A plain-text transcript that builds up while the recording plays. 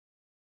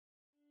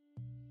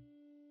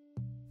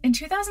In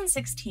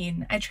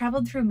 2016, I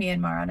traveled through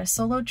Myanmar on a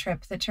solo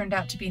trip that turned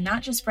out to be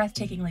not just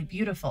breathtakingly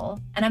beautiful,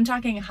 and I'm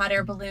talking hot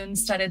air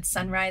balloon-studded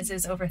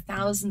sunrises over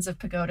thousands of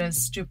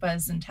pagodas,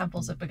 stupas, and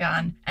temples of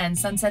Bagan, and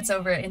sunsets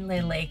over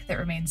Inle Lake that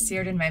remain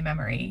seared in my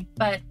memory,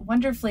 but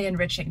wonderfully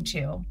enriching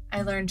too.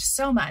 I learned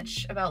so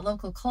much about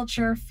local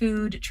culture,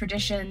 food,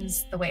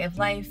 traditions, the way of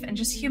life, and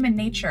just human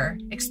nature,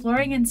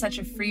 exploring in such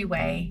a free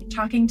way,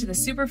 talking to the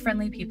super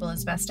friendly people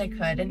as best I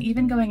could, and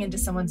even going into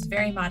someone's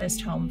very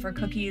modest home for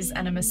cookies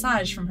and a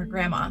massage from her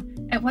grandma.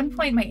 At one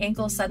point, my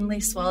ankle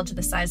suddenly swelled to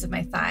the size of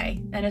my thigh,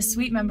 and a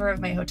sweet member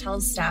of my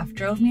hotel's staff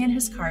drove me in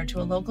his car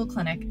to a local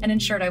clinic and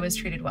ensured I was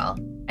treated well.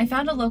 I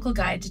found a local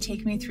guide to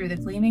take me through the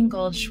gleaming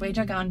gold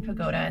Shwedagon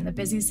Pagoda in the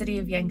busy city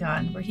of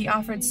Yangon, where he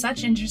offered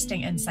such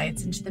interesting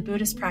insights into the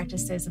Buddhist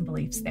practices and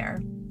beliefs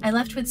there. I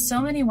left with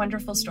so many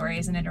wonderful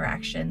stories and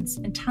interactions,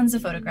 and tons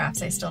of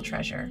photographs I still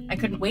treasure. I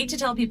couldn't wait to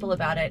tell people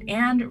about it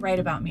and write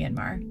about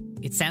Myanmar.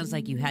 It sounds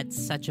like you had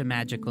such a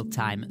magical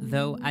time,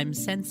 though I'm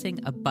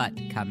sensing a but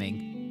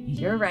coming.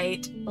 You're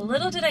right.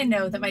 Little did I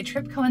know that my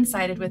trip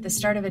coincided with the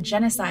start of a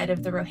genocide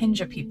of the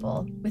Rohingya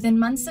people. Within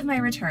months of my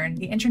return,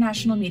 the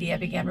international media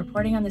began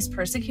reporting on this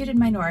persecuted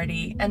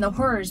minority and the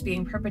horrors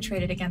being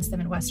perpetrated against them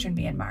in Western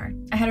Myanmar.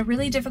 I had a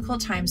really difficult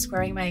time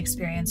squaring my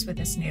experience with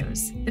this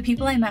news. The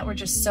people I met were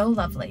just so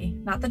lovely,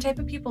 not the type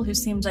of people who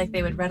seemed like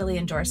they would readily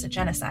endorse a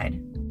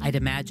genocide. I'd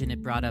imagine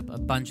it brought up a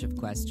bunch of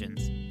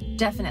questions.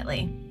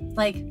 Definitely.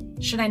 Like,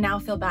 should I now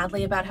feel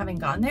badly about having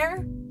gone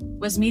there?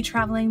 Was me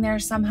traveling there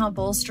somehow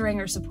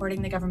bolstering or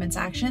supporting the government's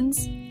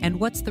actions? And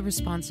what's the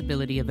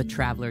responsibility of a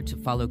traveler to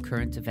follow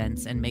current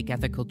events and make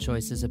ethical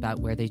choices about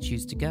where they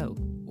choose to go?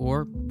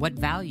 Or what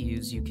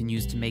values you can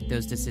use to make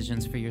those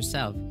decisions for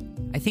yourself?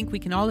 I think we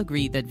can all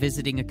agree that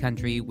visiting a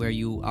country where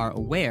you are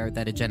aware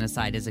that a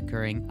genocide is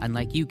occurring,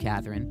 unlike you,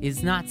 Catherine,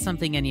 is not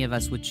something any of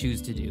us would choose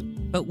to do.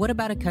 But what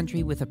about a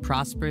country with a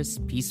prosperous,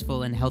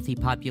 peaceful, and healthy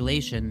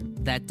population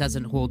that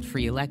doesn't hold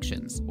free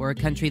elections? Or a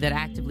country that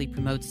actively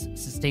promotes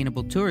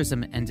sustainable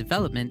tourism and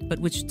development, but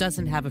which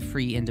doesn't have a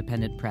free,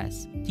 independent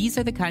press? These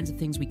are the kinds of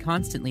things we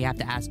constantly have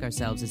to ask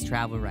ourselves as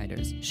travel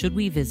writers. Should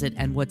we visit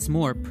and, what's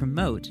more,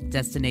 promote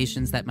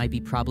destinations that might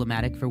be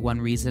problematic for one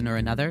reason or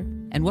another?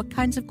 And what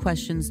kinds of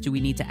questions do we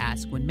need to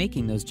ask when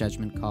making those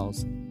judgment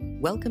calls?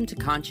 Welcome to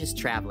Conscious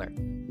Traveler.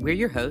 We're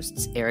your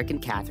hosts, Eric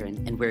and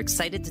Catherine, and we're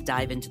excited to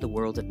dive into the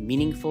world of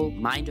meaningful,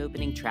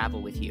 mind-opening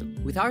travel with you.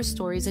 With our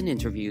stories and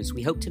interviews,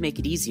 we hope to make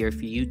it easier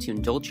for you to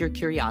indulge your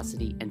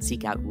curiosity and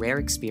seek out rare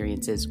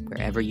experiences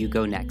wherever you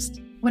go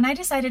next. When I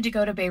decided to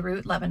go to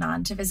Beirut,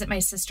 Lebanon, to visit my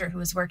sister who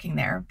was working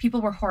there,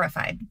 people were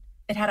horrified.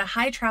 It had a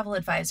high travel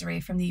advisory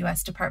from the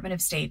U.S. Department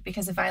of State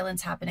because of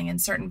violence happening in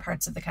certain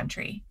parts of the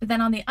country. But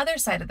then on the other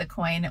side of the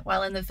coin,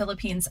 while in the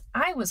Philippines,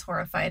 I was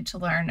horrified to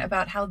learn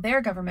about how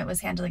their government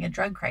was handling a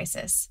drug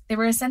crisis. They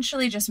were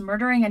essentially just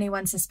murdering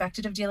anyone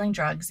suspected of dealing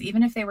drugs,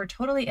 even if they were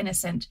totally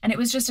innocent, and it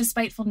was just a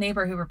spiteful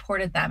neighbor who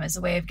reported them as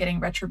a way of getting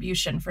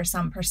retribution for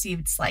some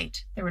perceived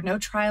slight. There were no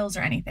trials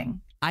or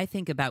anything. I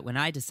think about when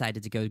I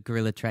decided to go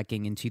gorilla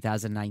trekking in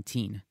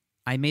 2019.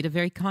 I made a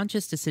very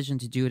conscious decision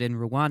to do it in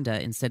Rwanda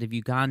instead of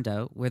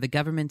Uganda, where the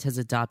government has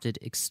adopted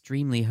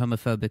extremely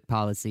homophobic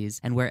policies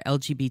and where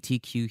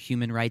LGBTQ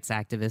human rights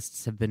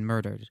activists have been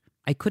murdered.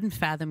 I couldn't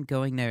fathom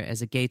going there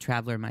as a gay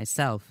traveler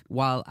myself.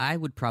 While I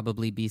would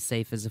probably be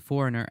safe as a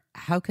foreigner,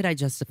 how could I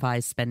justify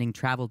spending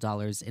travel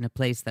dollars in a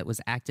place that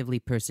was actively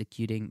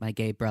persecuting my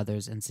gay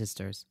brothers and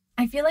sisters?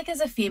 I feel like as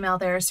a female,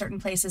 there are certain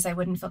places I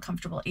wouldn't feel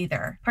comfortable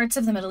either. Parts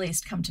of the Middle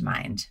East come to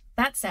mind.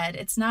 That said,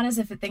 it's not as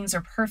if things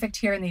are perfect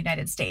here in the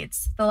United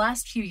States. The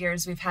last few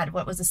years, we've had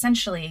what was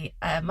essentially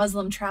a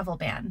Muslim travel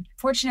ban.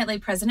 Fortunately,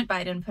 President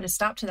Biden put a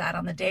stop to that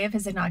on the day of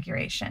his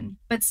inauguration.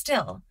 But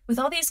still, with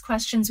all these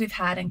questions we've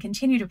had and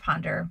continue to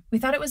ponder, we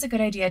thought it was a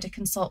good idea to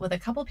consult with a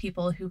couple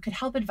people who could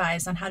help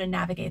advise on how to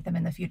navigate them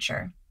in the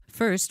future.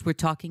 First, we're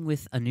talking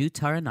with Anu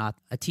Taranath,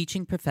 a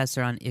teaching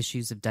professor on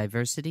issues of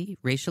diversity,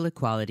 racial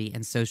equality,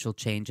 and social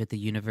change at the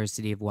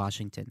University of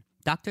Washington.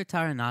 Dr.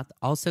 Taranath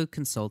also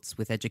consults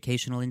with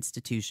educational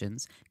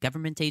institutions,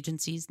 government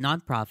agencies,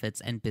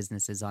 nonprofits, and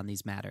businesses on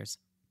these matters.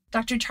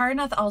 Dr.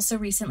 Taranath also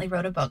recently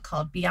wrote a book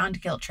called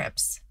Beyond Guilt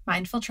Trips,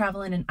 Mindful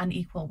Travel in an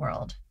Unequal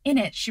World. In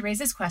it, she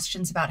raises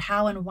questions about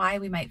how and why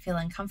we might feel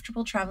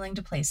uncomfortable traveling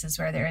to places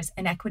where there is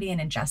inequity and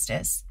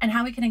injustice, and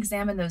how we can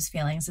examine those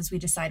feelings as we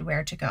decide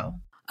where to go.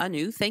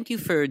 Anu, thank you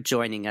for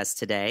joining us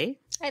today.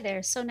 Hi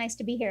there. So nice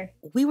to be here.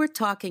 We were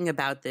talking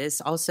about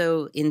this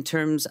also in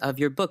terms of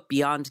your book,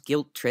 Beyond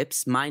Guilt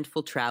Trips,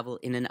 Mindful Travel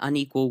in an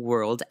Unequal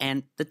World.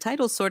 And the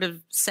title sort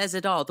of says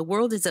it all. The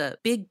world is a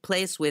big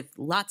place with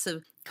lots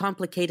of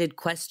complicated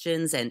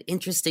questions and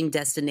interesting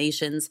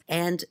destinations.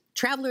 And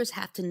travelers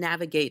have to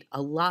navigate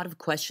a lot of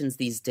questions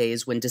these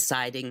days when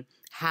deciding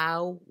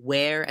how,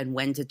 where, and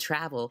when to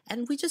travel.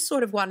 And we just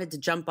sort of wanted to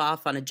jump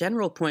off on a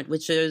general point,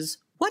 which is,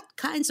 what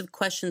kinds of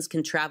questions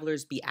can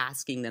travelers be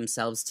asking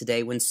themselves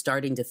today when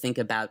starting to think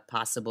about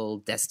possible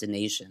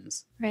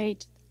destinations?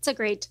 Right. It's a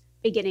great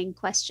beginning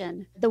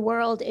question. The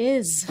world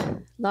is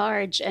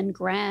large and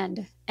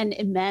grand and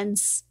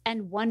immense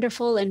and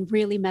wonderful and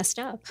really messed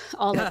up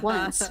all at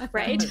once,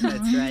 right?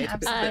 That's right.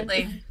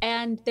 Absolutely.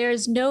 And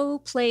there's no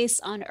place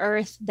on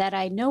earth that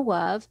I know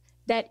of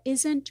that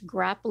isn't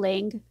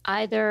grappling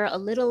either a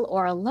little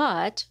or a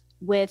lot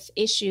with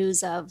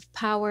issues of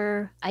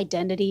power,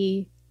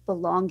 identity,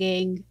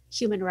 belonging,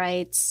 human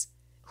rights,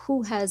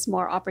 who has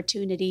more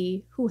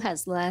opportunity, who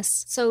has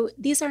less. So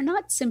these are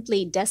not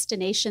simply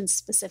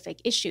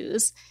destination-specific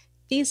issues.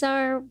 These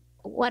are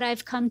what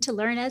I've come to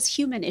learn as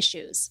human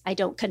issues. I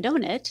don't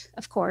condone it,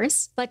 of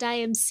course, but I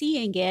am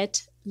seeing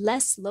it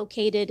less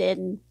located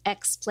in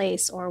X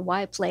place or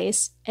Y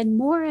place and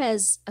more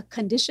as a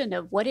condition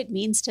of what it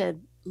means to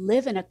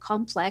live in a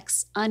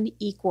complex,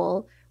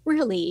 unequal,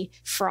 really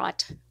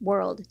fraught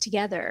world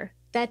together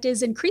that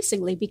is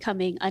increasingly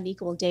becoming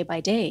unequal day by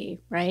day,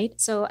 right?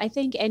 So I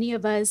think any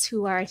of us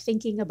who are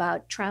thinking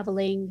about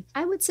traveling,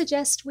 I would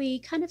suggest we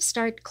kind of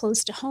start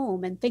close to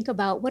home and think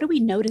about, what are we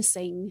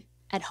noticing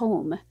at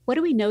home? What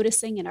are we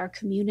noticing in our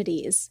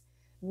communities?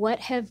 What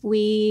have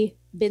we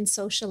been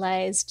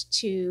socialized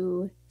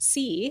to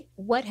see?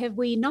 What have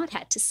we not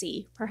had to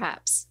see,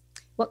 perhaps?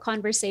 What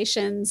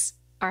conversations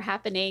are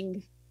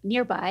happening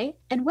nearby?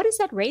 And what does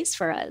that raise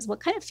for us? What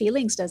kind of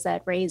feelings does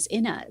that raise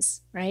in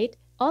us, right?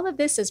 All of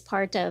this is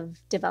part of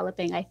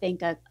developing, I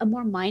think, a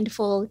more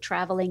mindful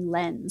traveling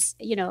lens.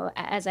 You know,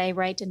 as I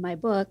write in my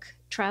book,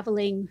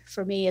 traveling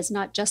for me is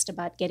not just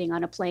about getting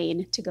on a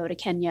plane to go to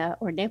Kenya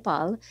or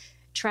Nepal.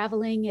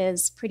 Traveling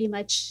is pretty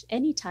much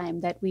any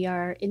time that we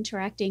are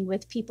interacting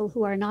with people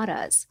who are not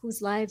us,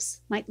 whose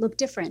lives might look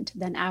different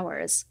than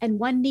ours. And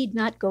one need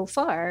not go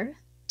far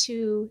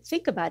to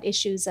think about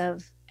issues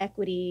of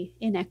equity,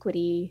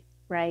 inequity,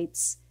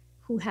 rights,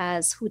 who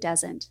has, who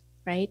doesn't,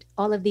 right?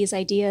 All of these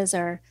ideas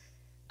are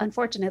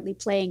unfortunately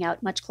playing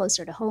out much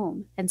closer to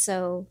home. And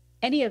so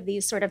any of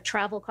these sort of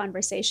travel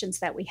conversations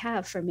that we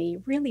have, for me,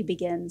 really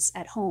begins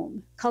at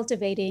home.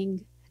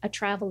 Cultivating a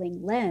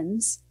traveling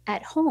lens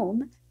at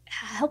home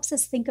helps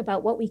us think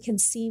about what we can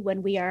see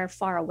when we are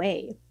far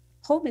away.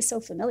 Home is so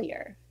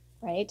familiar,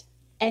 right?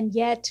 And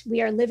yet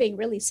we are living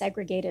really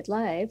segregated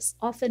lives,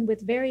 often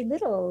with very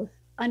little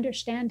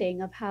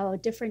understanding of how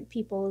different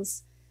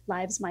people's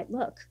lives might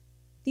look.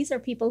 These are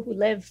people who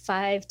live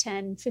 5,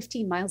 10,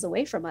 15 miles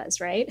away from us,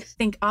 right? I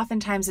think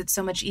oftentimes it's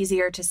so much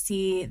easier to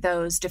see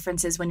those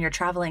differences when you're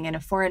traveling in a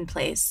foreign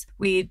place.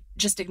 We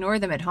just ignore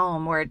them at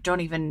home or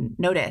don't even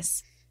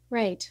notice.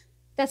 Right.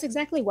 That's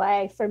exactly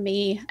why, for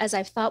me, as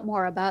I've thought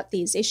more about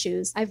these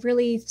issues, I've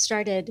really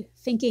started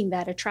thinking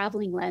that a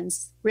traveling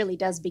lens really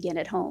does begin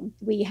at home.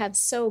 We have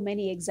so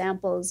many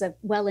examples of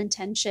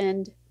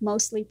well-intentioned,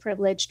 mostly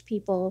privileged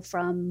people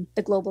from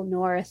the global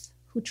north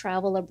who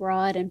travel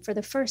abroad and for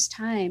the first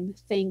time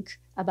think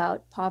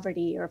about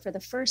poverty, or for the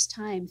first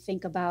time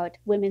think about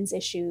women's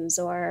issues,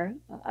 or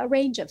a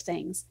range of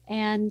things.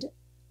 And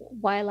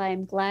while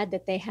I'm glad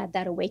that they had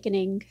that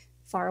awakening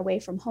far away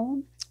from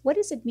home, what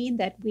does it mean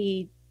that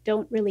we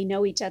don't really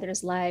know each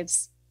other's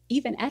lives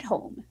even at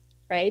home,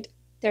 right?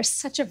 There's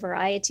such a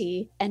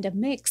variety and a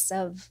mix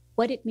of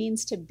what it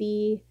means to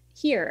be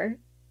here,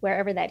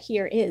 wherever that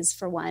here is,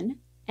 for one.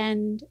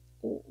 And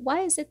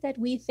why is it that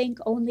we think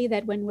only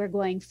that when we're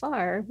going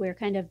far, we're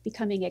kind of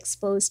becoming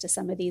exposed to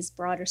some of these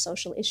broader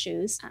social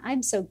issues?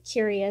 I'm so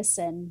curious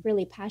and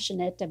really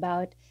passionate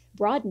about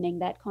broadening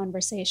that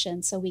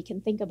conversation so we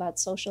can think about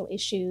social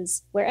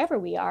issues wherever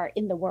we are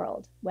in the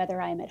world,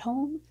 whether I'm at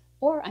home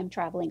or I'm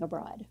traveling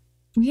abroad.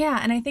 Yeah,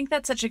 and I think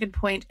that's such a good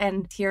point.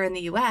 And here in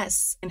the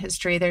US, in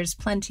history, there's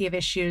plenty of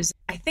issues.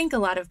 I think a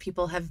lot of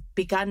people have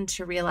begun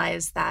to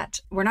realize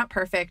that we're not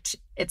perfect.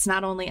 It's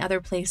not only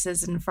other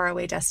places and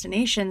faraway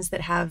destinations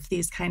that have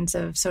these kinds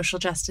of social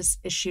justice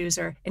issues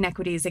or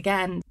inequities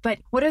again, but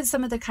what are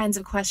some of the kinds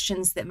of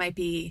questions that might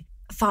be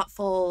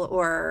thoughtful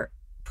or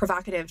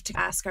provocative to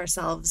ask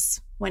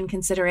ourselves when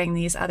considering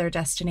these other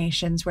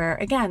destinations where,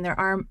 again, there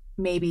are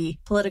maybe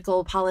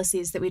political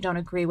policies that we don't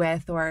agree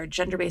with, or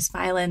gender-based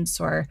violence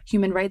or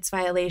human rights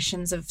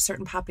violations of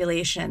certain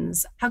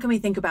populations? How can we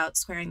think about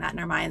squaring that in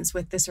our minds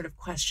with the sort of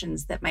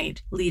questions that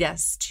might lead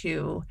us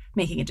to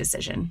making a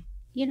decision?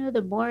 You know,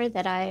 the more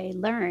that I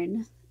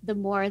learn, the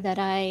more that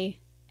I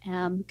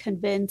am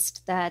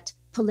convinced that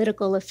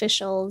political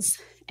officials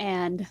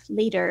and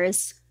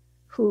leaders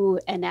who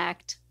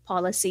enact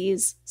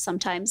policies,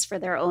 sometimes for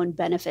their own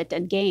benefit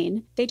and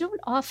gain, they don't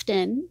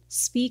often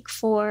speak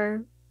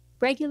for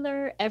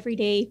regular,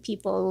 everyday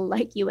people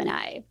like you and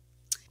I.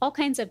 All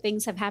kinds of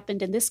things have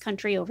happened in this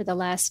country over the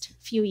last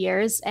few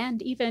years,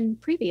 and even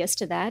previous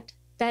to that,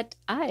 that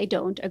I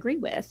don't agree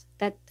with.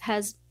 That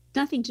has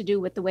nothing to do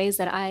with the ways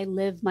that I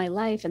live my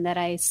life and that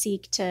I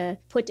seek to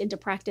put into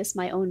practice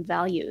my own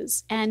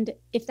values. And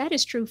if that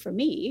is true for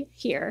me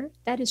here,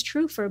 that is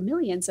true for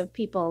millions of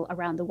people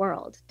around the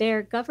world.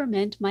 Their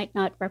government might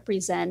not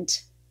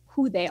represent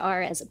who they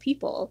are as a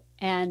people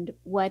and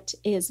what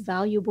is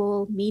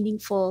valuable,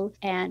 meaningful,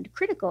 and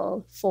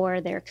critical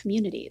for their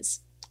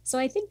communities. So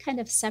I think kind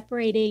of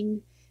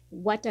separating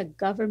what a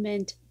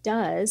government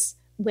does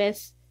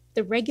with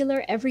the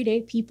regular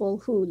everyday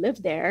people who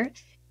live there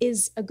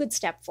is a good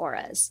step for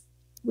us.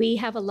 We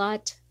have a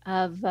lot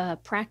of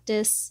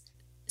practice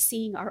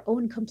seeing our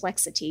own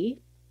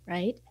complexity,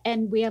 right?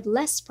 And we have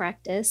less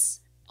practice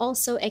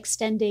also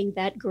extending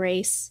that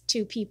grace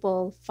to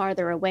people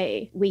farther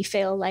away. We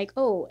feel like,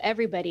 oh,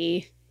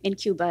 everybody in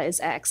Cuba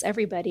is X,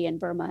 everybody in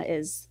Burma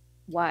is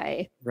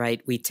Y.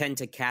 Right. We tend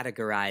to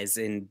categorize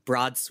in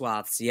broad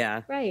swaths.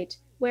 Yeah. Right.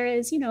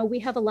 Whereas, we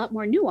have a lot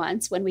more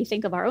nuance when we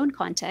think of our own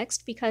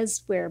context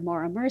because we're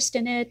more immersed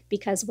in it,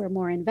 because we're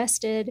more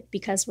invested,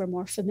 because we're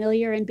more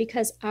familiar, and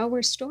because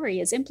our story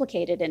is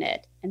implicated in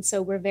it. And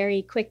so we're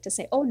very quick to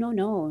say, oh,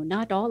 no,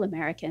 not all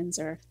Americans,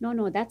 or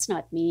no, that's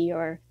not me,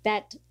 or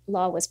that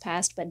law was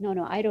passed, but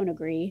no, I don't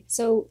agree.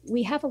 So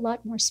we have a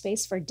lot more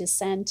space for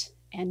dissent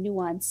and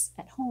nuance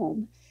at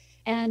home.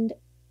 And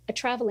a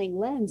traveling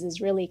lens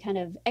is really kind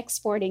of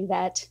exporting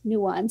that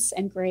nuance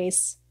and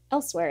grace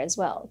elsewhere as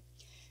well.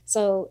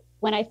 So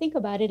when I think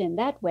about it in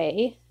that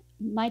way,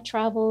 my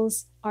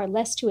travels are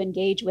less to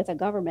engage with a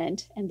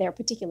government and their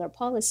particular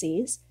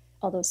policies,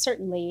 although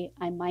certainly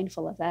I'm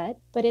mindful of that,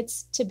 but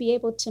it's to be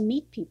able to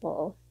meet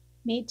people,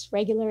 meet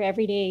regular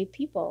everyday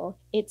people.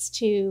 It's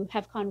to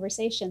have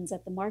conversations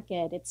at the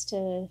market. It's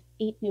to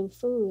eat new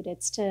food.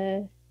 It's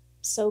to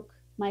soak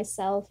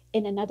myself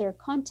in another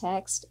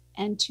context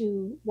and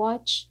to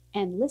watch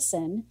and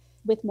listen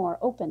with more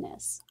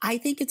openness. I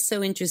think it's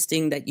so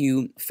interesting that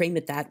you frame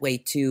it that way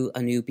too,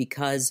 Anu,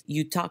 because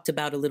you talked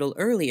about a little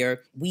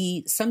earlier,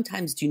 we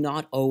sometimes do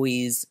not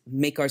always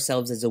make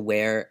ourselves as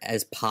aware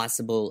as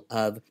possible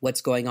of what's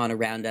going on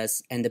around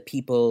us and the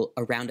people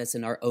around us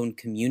in our own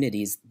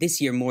communities. This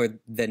year more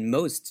than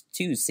most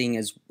too, seeing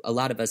as a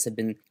lot of us have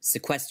been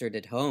sequestered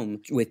at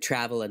home with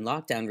travel and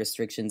lockdown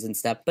restrictions and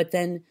stuff. But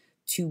then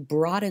to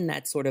broaden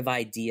that sort of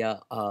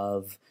idea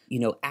of,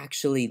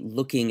 actually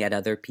looking at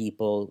other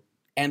people,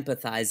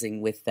 empathizing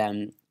with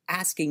them,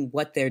 asking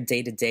what their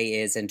day-to-day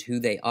is and who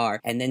they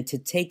are, and then to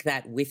take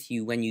that with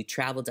you when you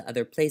travel to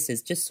other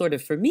places, just sort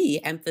of, for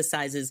me,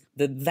 emphasizes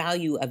the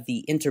value of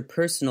the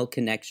interpersonal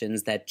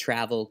connections that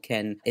travel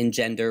can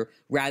engender,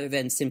 rather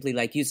than simply,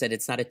 like you said,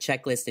 it's not a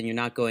checklist and you're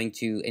not going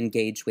to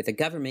engage with a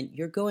government.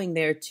 You're going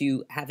there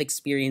to have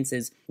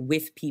experiences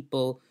with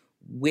people,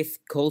 with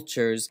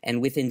cultures,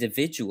 and with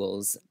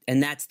individuals.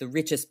 And that's the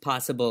richest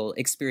possible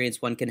experience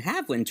one can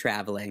have when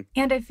traveling.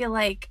 And I feel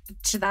like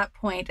to that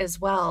point as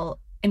well,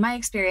 in my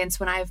experience,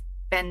 when I've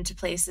been to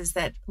places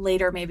that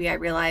later maybe I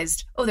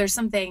realized, oh, there's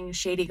something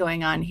shady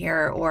going on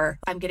here, or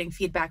I'm getting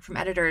feedback from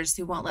editors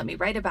who won't let me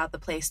write about the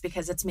place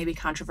because it's maybe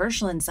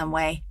controversial in some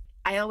way.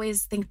 I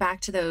always think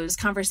back to those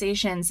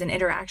conversations and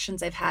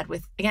interactions I've had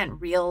with, again,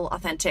 real,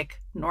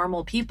 authentic,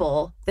 normal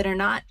people that are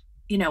not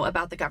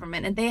about the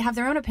government, and they have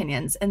their own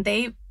opinions, and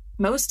they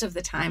most of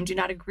the time do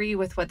not agree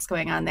with what's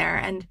going on there.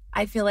 And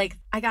I feel like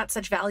I got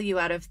such value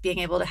out of being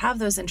able to have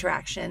those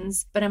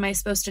interactions, but am I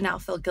supposed to now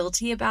feel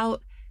guilty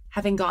about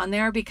having gone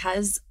there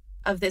because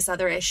of this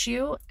other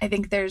issue? I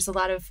think there's a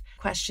lot of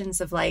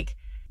questions of like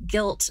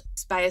guilt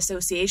by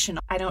association.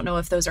 I don't know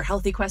if those are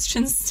healthy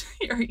questions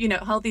or,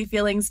 healthy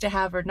feelings to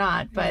have or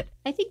not, but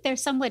I think they're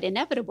somewhat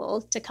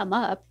inevitable to come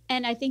up.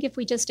 And I think if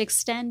we just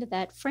extend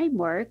that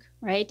framework,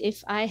 right,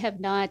 if I have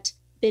not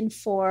been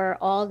for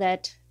all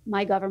that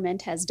my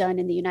government has done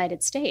in the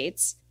United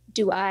States,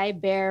 do I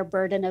bear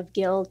burden of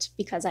guilt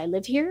because I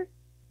live here?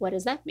 What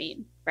does that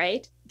mean,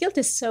 right? Guilt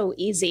is so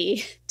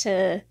easy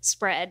to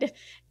spread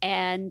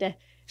and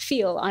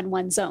feel on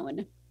one's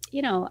own.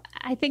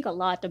 I think a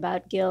lot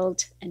about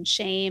guilt and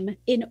shame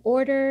in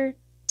order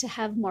to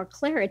have more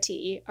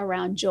clarity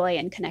around joy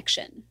and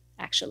connection,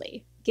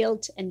 actually.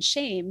 Guilt and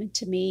shame,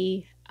 to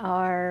me,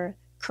 are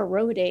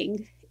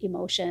corroding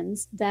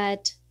emotions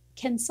that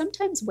can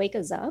sometimes wake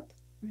us up,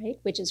 right,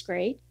 which is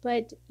great,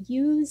 but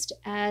used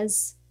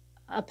as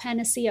a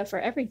panacea for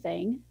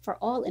everything, for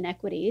all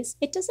inequities,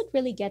 it doesn't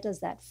really get us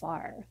that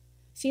far.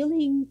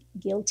 Feeling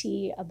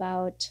guilty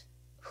about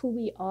who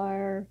we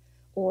are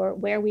or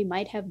where we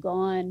might have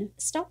gone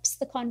stops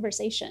the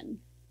conversation.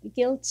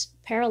 Guilt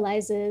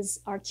paralyzes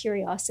our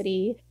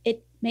curiosity.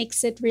 It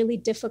makes it really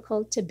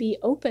difficult to be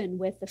open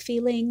with the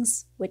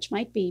feelings, which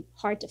might be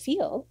hard to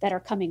feel, that are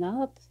coming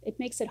up. It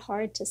makes it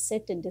hard to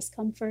sit in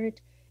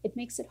discomfort. It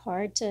makes it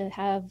hard to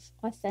have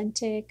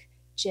authentic,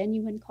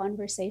 genuine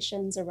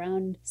conversations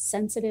around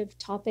sensitive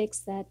topics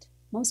that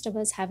most of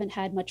us haven't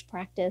had much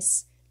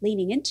practice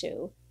leaning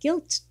into.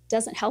 Guilt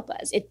doesn't help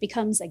us. It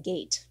becomes a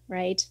gate,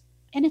 right?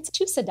 And it's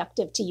too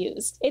seductive to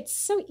use. It's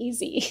so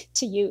easy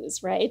to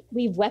use, right?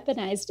 We've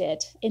weaponized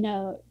it in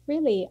a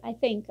really, I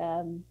think,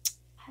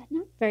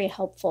 not very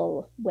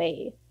helpful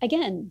way.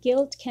 Again,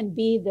 guilt can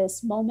be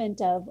this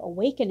moment of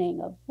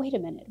awakening of, wait a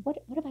minute, what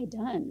have I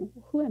done?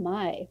 Who am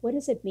I? What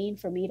does it mean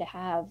for me to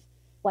have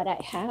what I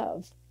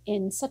have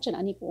in such an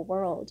unequal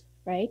world,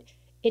 right?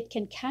 It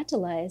can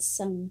catalyze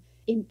some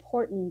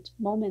important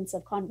moments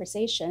of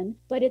conversation,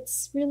 but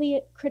it's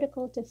really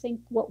critical to think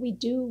what we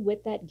do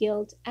with that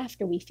guilt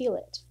after we feel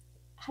it.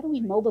 How do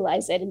we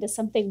mobilize it into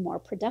something more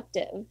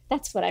productive?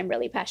 That's what I'm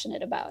really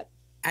passionate about.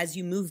 As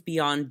you move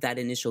beyond that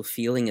initial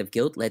feeling of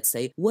guilt, let's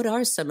say, what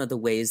are some of the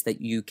ways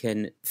that you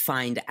can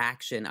find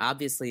action?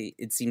 Obviously,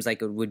 it seems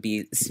like it would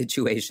be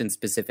situation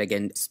specific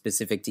and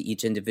specific to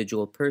each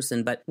individual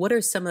person, but what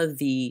are some of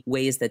the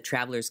ways that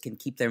travelers can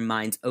keep their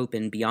minds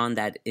open beyond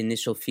that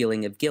initial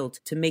feeling of guilt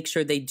to make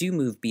sure they do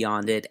move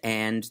beyond it,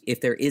 and if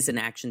there is an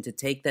action to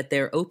take, that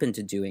they're open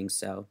to doing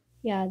so?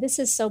 Yeah, this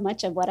is so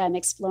much of what I'm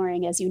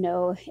exploring, as you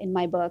know, in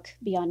my book,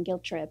 Beyond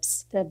Guilt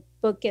Trips. The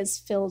book is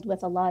filled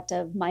with a lot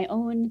of my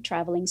own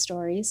traveling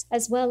stories,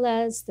 as well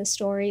as the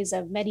stories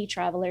of many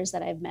travelers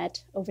that I've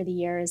met over the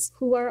years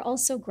who are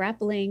also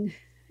grappling,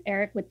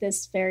 Eric, with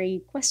this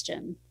very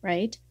question,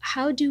 right?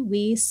 How do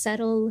we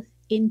settle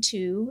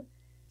into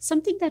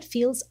something that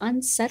feels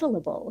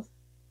unsettlable?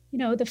 You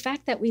know, the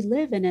fact that we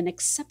live in an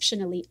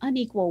exceptionally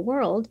unequal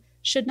world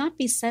should not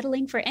be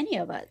settling for any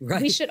of us.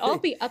 Right. We should all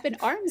be up in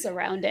arms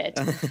around it.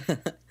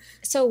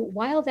 So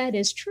while that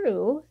is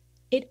true,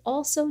 it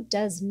also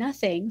does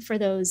nothing for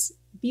those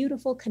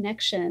beautiful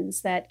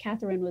connections that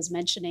Catherine was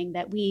mentioning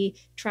that we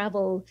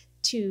travel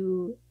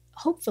to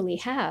hopefully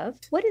have.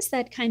 What is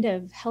that kind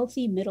of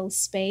healthy middle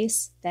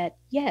space that,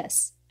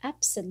 yes,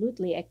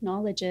 absolutely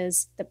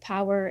acknowledges the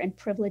power and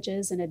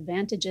privileges and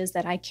advantages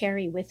that I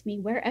carry with me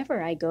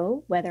wherever I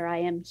go, whether I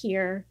am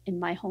here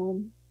in my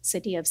home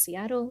city of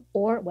Seattle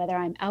or whether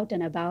I'm out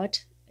and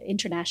about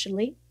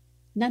internationally?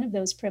 None of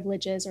those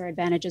privileges or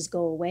advantages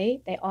go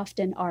away. They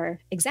often are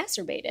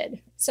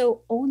exacerbated.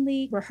 So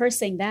only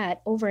rehearsing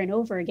that over and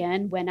over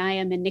again when I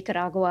am in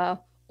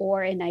Nicaragua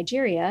or in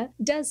Nigeria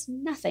does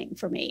nothing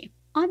for me.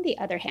 On the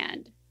other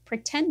hand,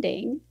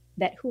 pretending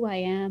that who I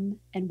am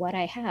and what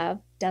I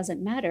have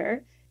doesn't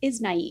matter is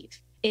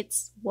naive.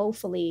 It's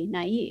woefully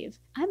naive.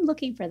 I'm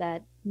looking for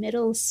that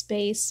middle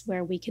space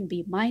where we can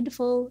be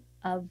mindful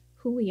of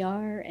who we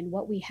are and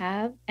what we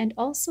have, and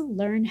also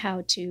learn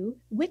how to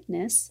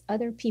witness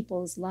other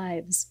people's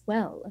lives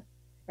well,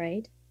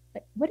 right?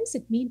 But what does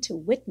it mean to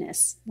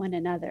witness one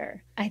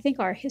another? I think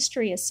our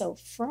history is so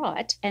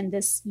fraught, and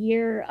this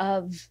year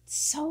of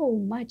so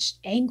much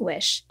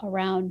anguish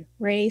around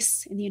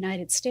race in the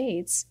United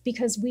States,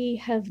 because we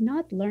have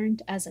not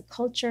learned as a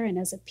culture and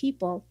as a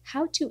people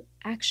how to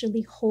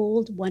actually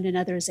hold one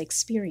another's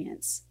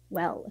experience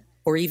well.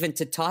 Or even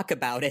to talk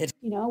about it.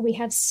 You know, we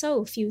have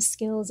so few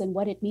skills in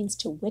what it means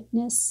to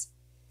witness,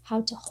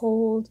 how to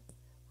hold,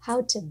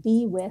 how to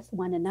be with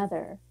one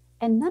another.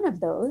 And none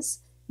of those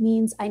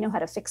means I know how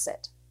to fix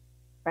it,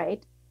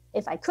 right?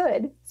 If I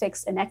could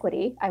fix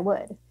inequity, I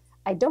would.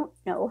 I don't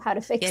know how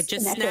to fix inequity. Yeah,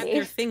 just snap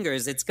your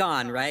fingers, it's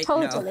gone, right?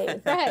 Totally,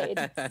 no.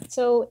 Right.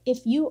 So if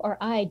you or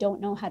I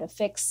don't know how to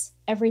fix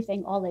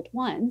everything all at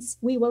once,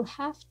 we will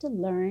have to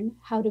learn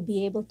how to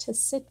be able to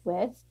sit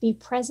with, be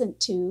present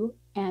to,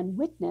 and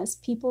witness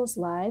people's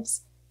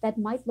lives that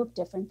might look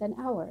different than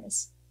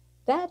ours.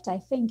 That, I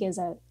think, is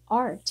an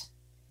art.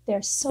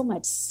 There's so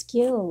much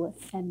skill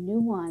and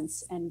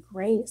nuance and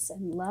grace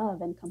and love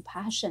and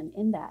compassion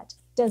in that.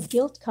 Does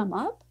guilt come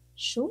up?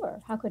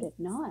 Sure, how could it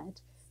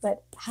not?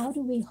 But how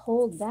do we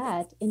hold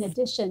that in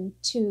addition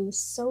to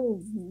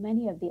so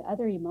many of the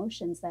other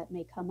emotions that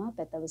may come up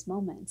at those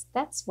moments?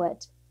 That's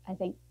what I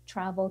think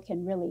travel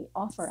can really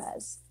offer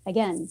us.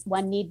 Again,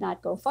 one need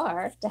not go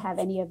far to have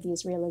any of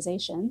these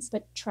realizations,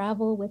 but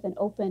travel with an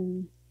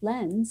open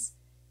lens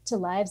to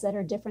lives that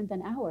are different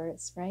than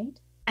ours, right?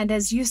 And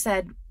as you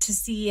said, to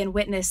see and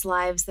witness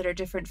lives that are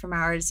different from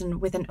ours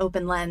and with an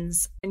open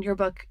lens. In your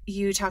book,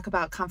 you talk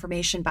about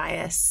confirmation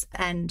bias.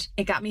 And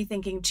it got me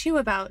thinking too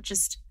about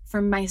just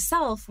for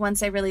myself,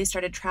 once I really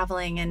started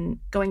traveling and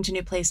going to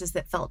new places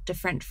that felt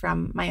different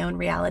from my own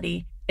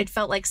reality, it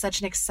felt like such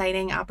an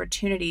exciting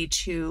opportunity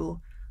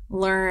to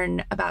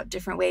learn about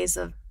different ways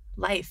of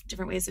life,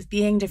 different ways of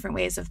being, different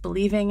ways of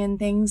believing in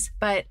things.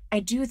 But I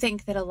do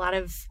think that a lot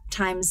of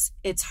times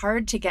it's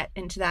hard to get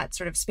into that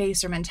sort of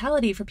space or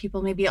mentality for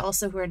people maybe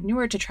also who are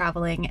newer to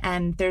traveling.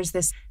 And there's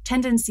this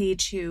tendency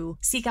to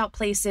seek out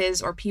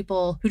places or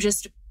people who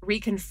just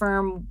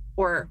reconfirm,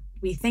 or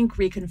we think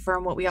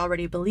reconfirm, what we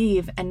already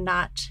believe and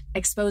not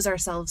expose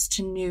ourselves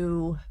to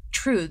new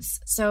truths.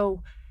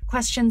 So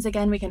questions,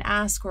 again, we can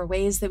ask, or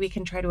ways that we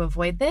can try to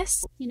avoid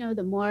this? You know,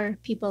 the more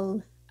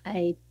people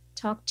I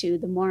talk to,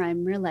 the more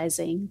I'm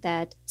realizing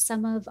that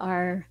some of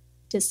our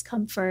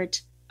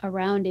discomfort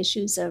around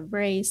issues of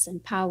race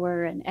and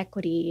power and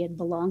equity and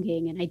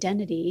belonging and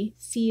identity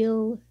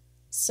feel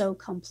so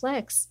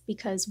complex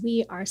because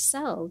we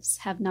ourselves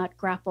have not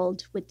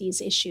grappled with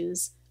these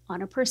issues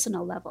on a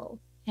personal level.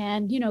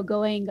 And, you know,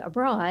 going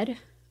abroad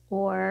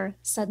or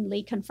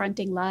suddenly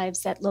confronting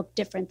lives that look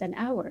different than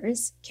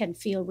ours can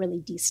feel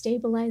really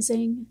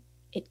destabilizing.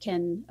 It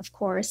can, of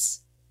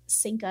course,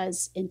 sink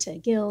us into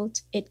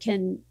guilt. It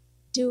can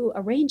do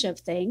a range of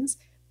things,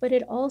 but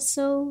it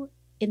also,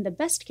 in the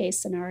best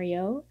case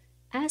scenario,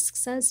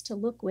 asks us to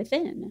look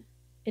within.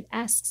 It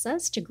asks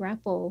us to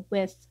grapple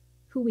with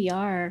who we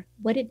are,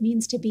 what it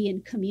means to be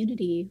in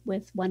community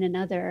with one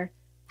another,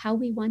 how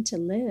we want to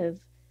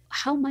live,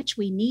 how much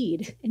we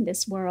need in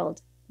this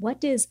world,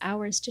 what is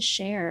ours to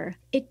share.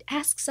 It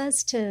asks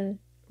us to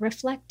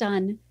reflect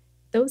on,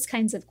 Those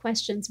kinds of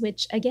questions,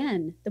 which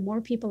again, the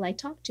more people I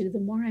talk to, the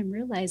more I'm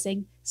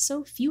realizing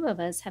so few of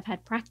us have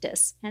had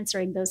practice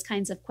answering those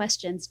kinds of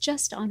questions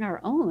just on our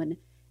own.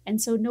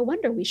 And so no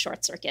wonder we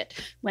short circuit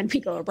when we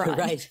go abroad.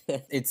 Right.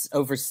 It's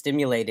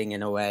overstimulating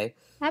in a way.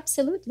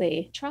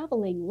 Absolutely.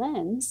 Traveling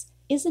lens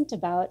isn't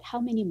about how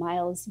many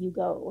miles you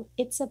go.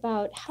 It's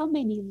about how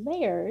many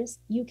layers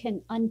you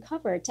can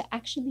uncover to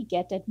actually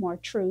get at more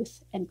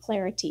truth and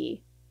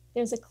clarity.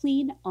 There's a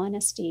clean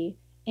honesty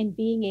in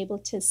being able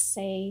to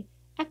say,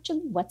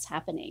 actually, what's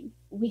happening.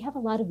 We have a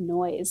lot of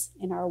noise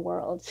in our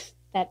world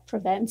that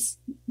prevents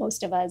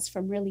most of us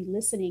from really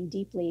listening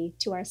deeply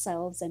to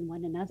ourselves and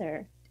one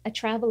another. A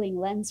traveling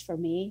lens for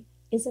me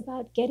is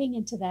about getting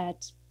into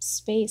that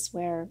space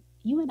where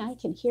you and I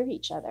can hear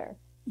each other,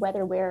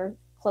 whether we're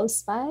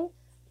close by,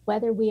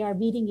 whether we are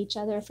meeting each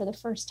other for the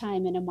first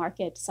time in a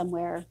market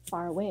somewhere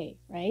far away,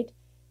 right?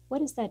 What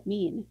does that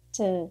mean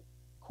to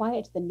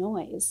quiet the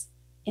noise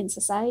in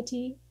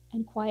society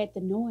and quiet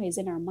the noise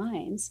in our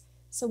minds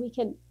so we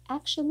can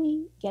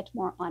actually get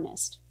more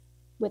honest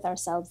with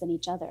ourselves and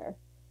each other?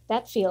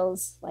 That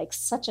feels like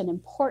such an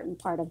important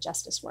part of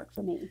justice work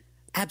for me.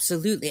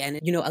 Absolutely. And,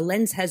 a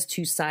lens has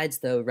two sides,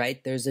 though,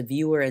 right? There's a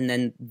viewer and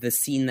then the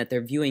scene that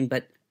they're viewing.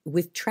 But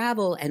with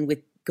travel and with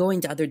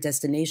going to other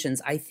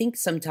destinations, I think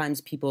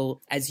sometimes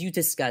people, as you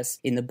discuss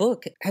in the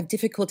book, have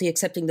difficulty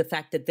accepting the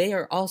fact that they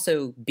are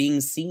also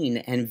being seen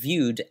and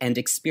viewed and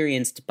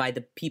experienced by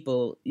the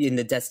people in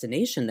the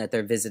destination that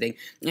they're visiting.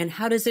 And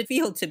how does it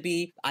feel to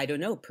be, I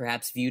don't know,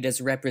 perhaps viewed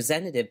as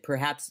representative?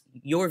 Perhaps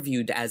you're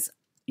viewed as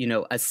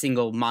a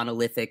single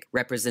monolithic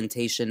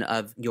representation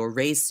of your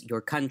race, your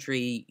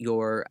country,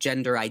 your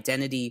gender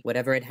identity,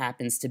 whatever it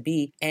happens to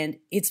be. And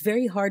it's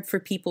very hard for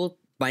people,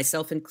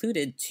 myself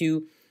included,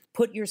 to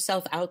put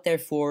yourself out there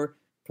for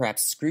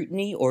perhaps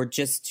scrutiny or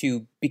just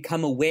to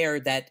become aware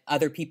that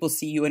other people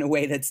see you in a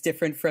way that's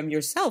different from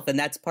yourself. And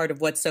that's part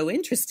of what's so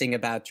interesting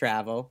about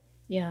travel.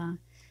 Yeah.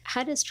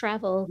 How does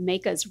travel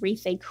make us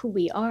rethink who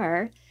we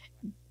are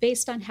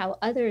based on how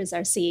others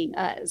are seeing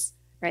us,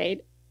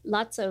 right?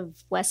 Lots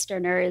of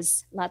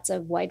Westerners, lots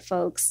of white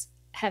folks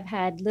have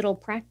had little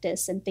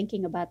practice in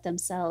thinking about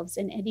themselves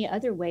in any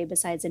other way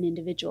besides an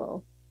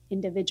individual.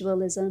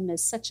 Individualism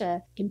is such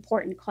an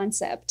important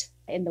concept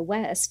in the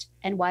West.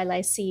 And while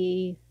I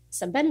see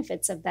some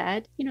benefits of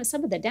that,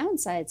 some of the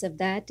downsides of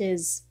that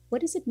is, what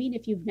does it mean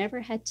if you've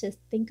never had to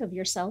think of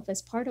yourself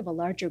as part of a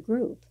larger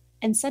group?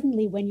 And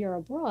suddenly when you're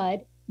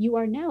abroad, you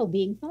are now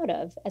being thought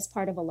of as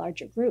part of a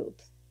larger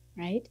group,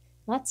 right?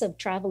 Lots of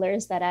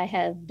travelers that I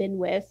have been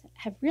with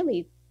have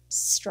really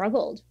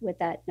struggled with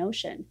that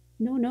notion.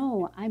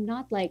 No, I'm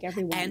not like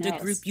everyone else. And a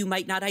group you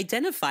might not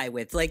identify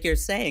with, like you're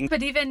saying.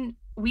 But even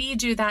we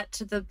do that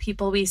to the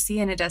people we see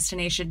in a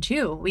destination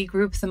too. We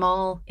group them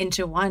all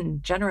into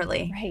one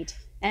generally. Right.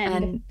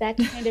 And that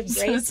kind of race.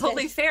 So it's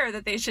totally fair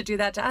that they should do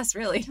that to us,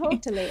 really.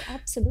 Totally.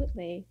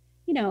 Absolutely.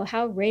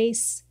 How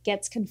race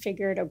gets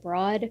configured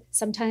abroad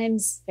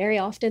sometimes very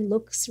often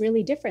looks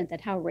really different than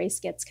how race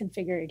gets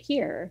configured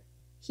here.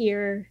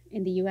 Here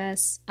in the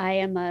US, I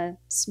am a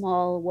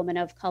small woman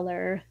of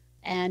color,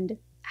 and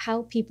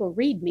how people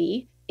read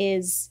me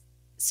is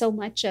so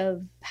much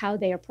of how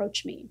they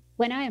approach me.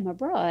 When I am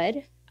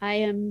abroad, I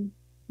am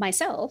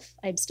myself.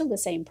 I'm still the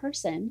same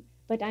person,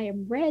 but I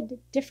am read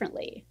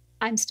differently.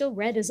 I'm still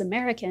read as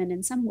American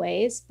in some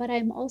ways, but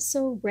I'm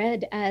also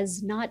read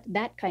as not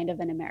that kind of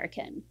an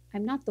American.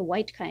 I'm not the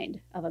white kind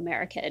of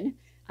American.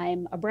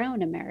 I'm a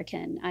brown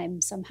American.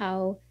 I'm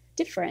somehow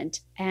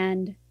different.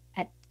 And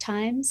at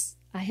times,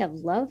 I have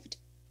loved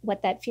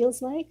what that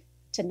feels like,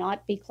 to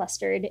not be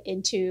clustered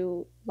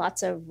into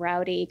lots of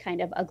rowdy,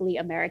 kind of ugly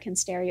American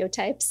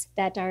stereotypes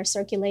that are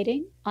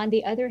circulating. On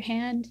the other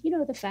hand,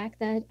 the fact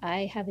that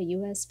I have a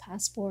US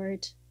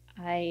passport,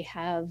 I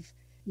have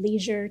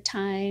leisure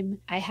time,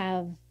 I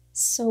have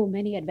so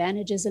many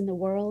advantages in the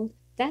world,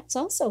 that's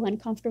also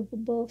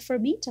uncomfortable for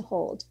me to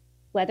hold,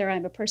 whether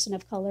I'm a person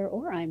of color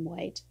or I'm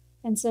white.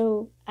 And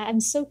so I'm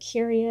so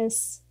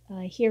curious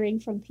hearing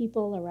from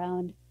people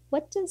around,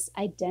 what does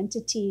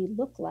identity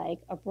look like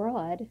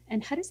abroad,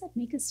 and how does that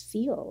make us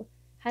feel?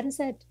 How does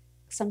that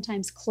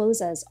sometimes close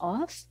us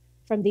off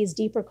from these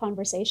deeper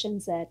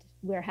conversations that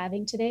we're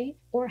having today?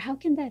 Or how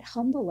can that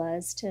humble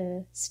us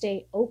to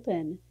stay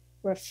open,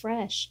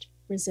 refreshed,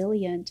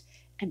 resilient,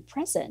 and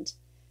present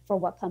for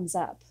what comes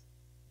up?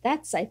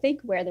 That's, I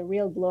think, where the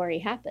real glory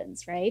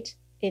happens, right?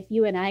 If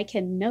you and I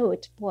can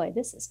note, boy,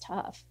 this is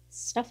tough.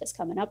 Stuff is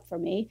coming up for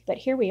me, but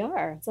here we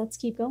are. So let's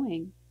keep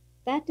going.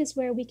 That is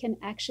where we can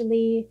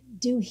actually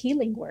do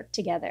healing work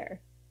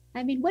together.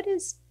 I mean, what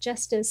is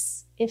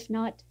justice if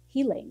not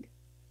healing?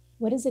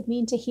 What does it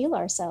mean to heal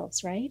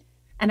ourselves, right?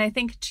 And I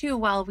think, too,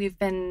 while we've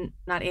been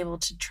not able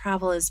to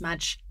travel as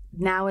much,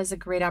 now is a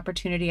great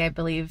opportunity, I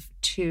believe,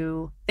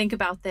 to think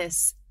about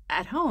this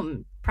at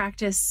home,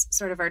 practice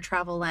sort of our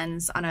travel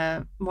lens on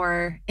a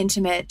more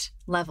intimate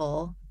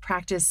level,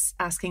 practice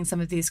asking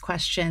some of these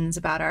questions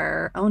about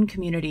our own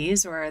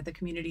communities or the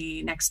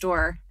community next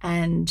door,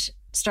 and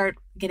start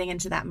getting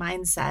into that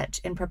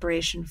mindset in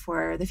preparation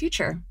for the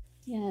future.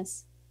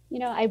 Yes.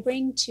 I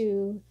bring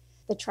to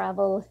the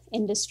travel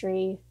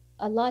industry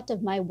a lot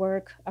of my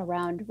work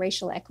around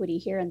racial equity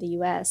here in the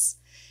US.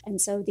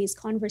 And so these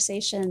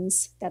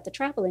conversations that the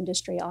travel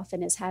industry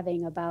often is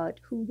having about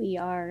who we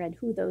are and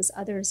who those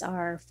others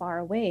are far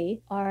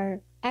away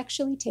are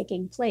actually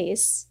taking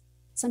place,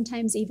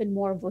 sometimes even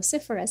more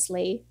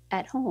vociferously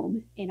at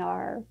home in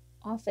our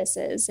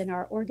offices, in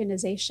our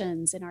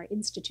organizations, in our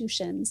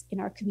institutions, in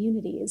our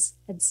communities.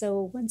 And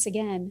so once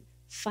again,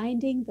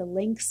 finding the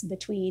links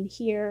between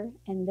here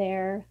and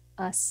there,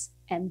 us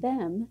and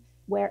them,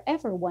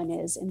 wherever one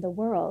is in the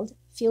world,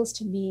 feels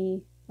to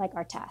me like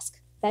our task.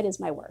 That is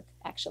my work,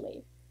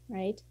 actually,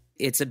 right?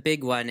 It's a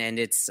big one, and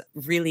it's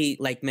really,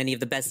 like many of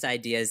the best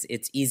ideas,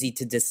 it's easy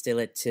to distill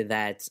it to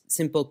that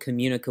simple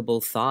communicable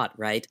thought,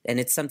 right? And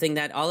it's something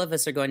that all of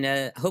us are going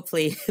to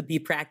hopefully be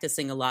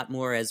practicing a lot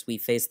more as we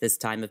face this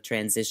time of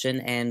transition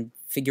and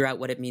figure out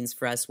what it means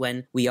for us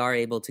when we are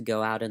able to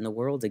go out in the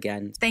world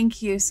again.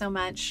 Thank you so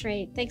much.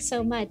 Great. Thanks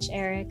so much,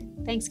 Eric.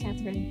 Thanks,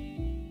 Catherine.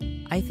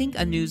 I think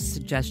Anu's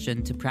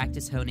suggestion to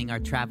practice honing our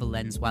travel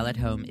lens while at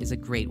home is a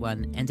great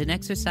one and an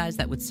exercise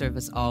that would serve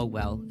us all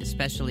well,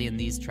 especially in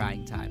these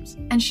trying times.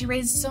 And she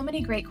raised so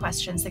many great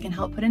questions that can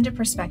help put into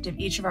perspective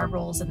each of our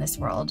roles in this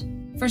world.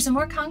 For some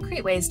more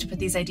concrete ways to put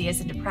these ideas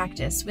into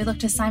practice, we look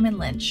to Simon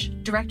Lynch,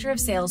 Director of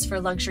Sales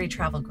for Luxury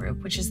Travel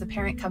Group, which is the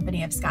parent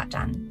company of Scott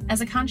Dunn. As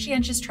a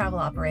conscientious travel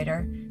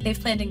operator, they've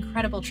planned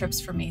incredible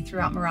trips for me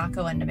throughout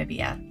Morocco and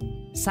Namibia.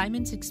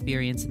 Simon's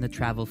experience in the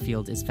travel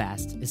field is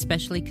vast,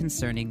 especially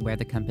concerning where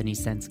the company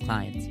sends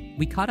clients.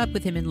 We caught up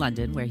with him in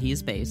London, where he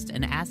is based,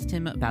 and asked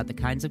him about the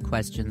kinds of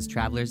questions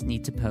travelers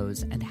need to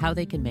pose and how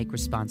they can make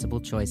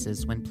responsible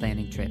choices when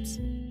planning trips.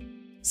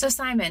 So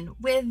Simon,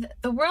 with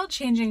the world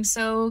changing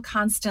so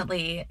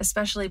constantly,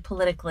 especially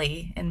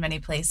politically in many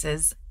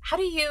places, how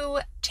do you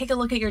take a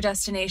look at your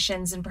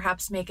destinations and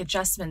perhaps make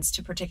adjustments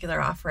to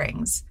particular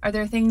offerings? Are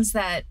there things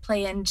that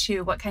play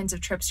into what kinds of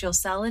trips you'll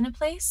sell in a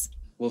place?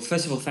 Well,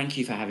 first of all, thank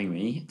you for having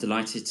me.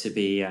 Delighted to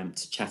be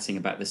chatting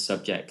about this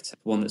subject,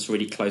 one that's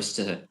really close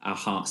to our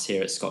hearts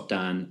here at Scott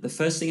Dunn. The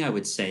first thing I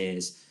would say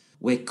is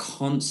we're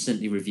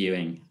constantly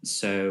reviewing.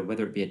 So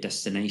whether it be a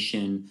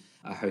destination,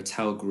 a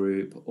hotel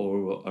group,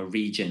 or a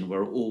region,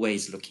 we're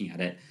always looking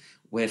at it.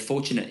 We're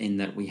fortunate in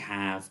that we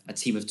have a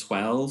team of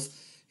 12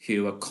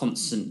 who are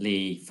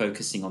constantly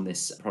focusing on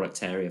this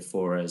product area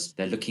for us.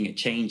 They're looking at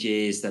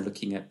changes, they're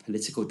looking at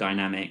political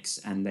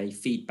dynamics, and they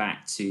feed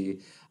back to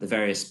the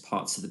various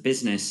parts of the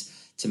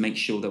business to make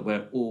sure that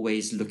we're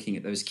always looking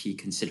at those key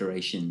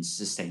considerations: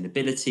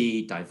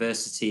 sustainability,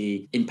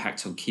 diversity,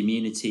 impact on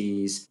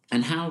communities,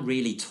 and how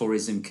really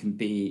tourism can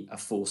be a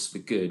force for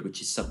good,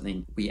 which is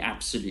something we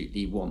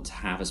absolutely want to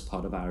have as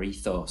part of our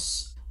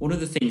ethos. One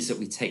of the things that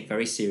we take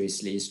very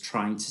seriously is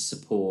trying to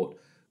support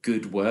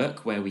good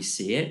work where we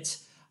see it.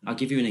 I'll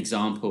give you an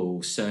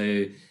example.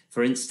 So,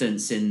 for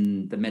instance,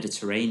 in the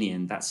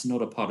Mediterranean, that's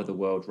not a part of the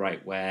world,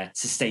 right, where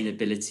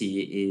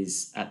sustainability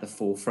is at the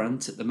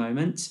forefront at the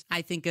moment.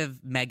 I think of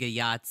mega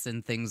yachts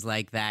and things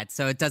like that,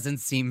 so it doesn't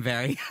seem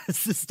very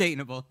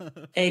sustainable.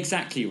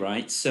 Exactly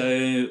right.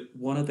 So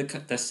one of the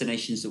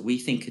destinations that we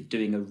think are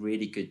doing a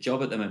really good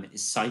job at the moment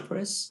is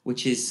Cyprus,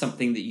 which is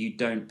something that you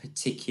don't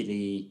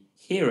particularly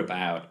hear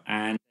about,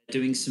 and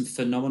doing some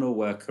phenomenal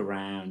work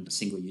around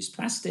single-use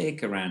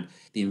plastic, around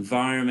the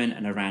environment,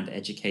 and around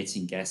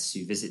educating guests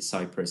who visit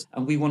Cyprus.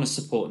 And we want to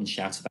support and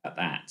shout about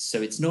that.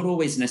 So it's not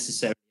always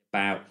necessarily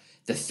about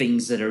the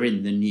things that are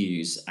in the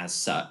news as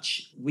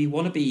such. We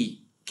want to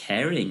be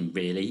caring,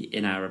 really,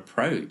 in our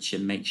approach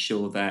and make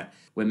sure that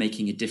we're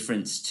making a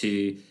difference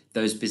to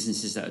those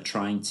businesses that are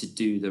trying to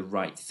do the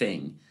right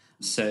thing.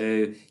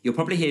 So you'll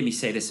probably hear me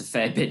say this a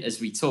fair bit as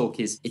we talk,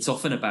 is it's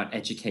often about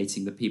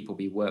educating the people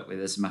we work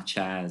with as much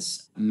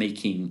as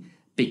making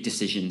big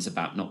decisions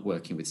about not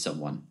working with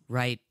someone.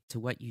 Right. To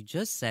what you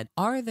just said,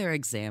 are there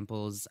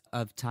examples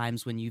of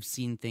times when you've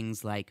seen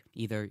things like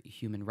either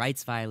human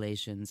rights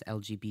violations,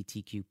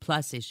 LGBTQ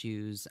plus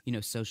issues,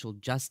 social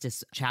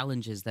justice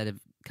challenges that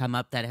have come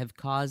up that have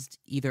caused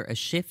either a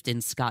shift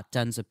in Scott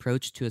Dunn's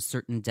approach to a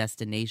certain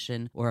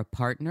destination or a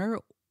partner?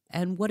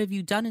 And what have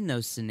you done in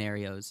those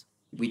scenarios?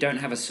 We don't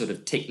have a sort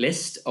of tick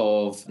list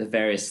of the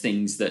various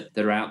things that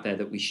are out there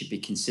that we should be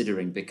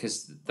considering,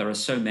 because there are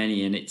so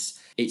many, and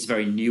it's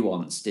very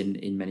nuanced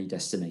in many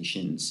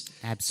destinations.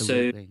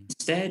 Absolutely. So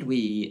instead,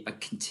 we are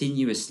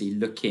continuously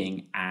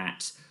looking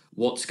at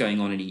what's going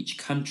on in each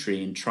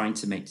country and trying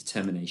to make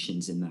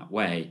determinations in that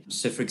way.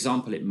 So, for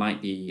example, it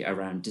might be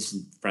around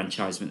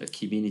disenfranchisement of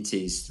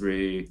communities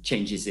through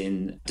changes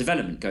in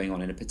development going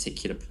on in a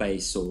particular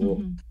place,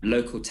 or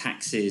local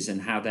taxes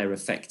and how they're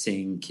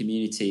affecting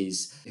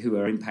communities who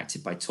are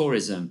impacted by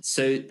tourism.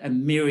 So a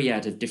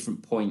myriad of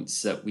different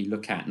points that we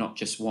look at, not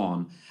just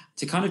one.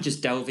 To kind of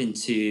just delve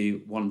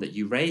into one that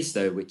you raised,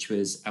 though, which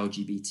was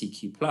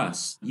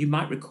LGBTQ+. You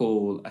might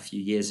recall a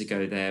few years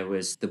ago there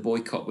was the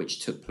boycott which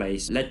took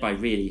place, led by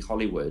really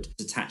Hollywood,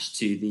 attached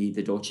to the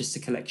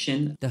Dorchester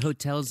collection. The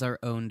hotels are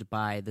owned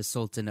by the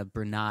Sultan of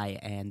Brunei,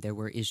 and there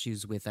were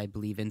issues with, I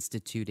believe,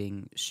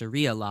 instituting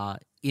Sharia law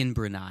in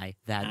Brunei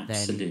that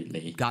Absolutely.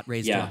 then got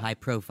raised to a high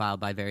profile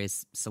by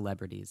various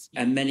celebrities.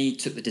 And many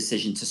took the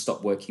decision to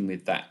stop working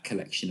with that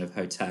collection of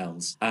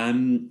hotels.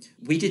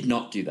 We did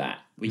not do that.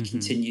 We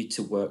continued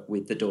to work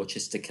with the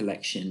Dorchester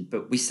collection,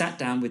 but we sat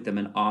down with them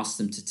and asked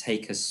them to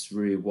take us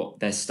through what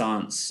their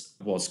stance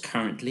was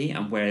currently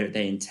and where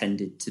they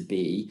intended to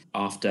be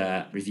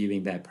after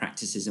reviewing their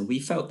practices. And we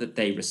felt that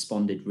they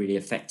responded really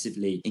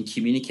effectively in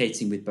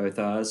communicating with both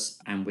us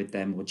and with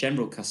their more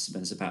general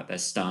customers about their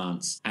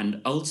stance.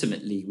 And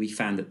ultimately, we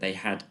found that they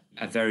had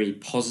a very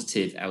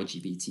positive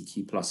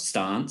LGBTQ plus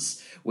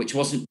stance, which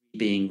wasn't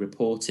being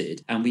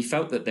reported. And we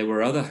felt that there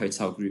were other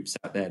hotel groups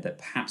out there that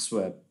perhaps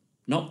were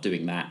not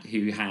doing that,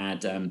 who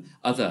had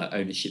other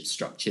ownership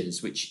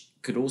structures, which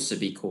could also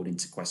be called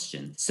into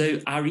question.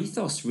 So our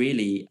ethos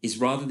really is,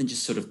 rather than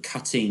just sort of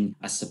cutting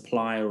a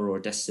supplier or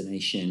a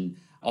destination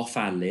off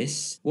our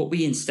list, what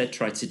we instead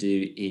try to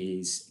do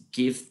is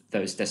give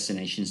those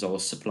destinations or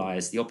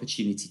suppliers the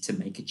opportunity to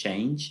make a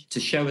change, to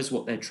show us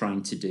what they're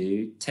trying to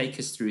do, take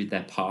us through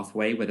their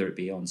pathway, whether it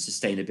be on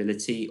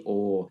sustainability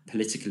or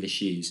political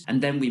issues, and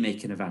then we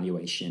make an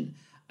evaluation.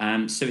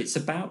 So it's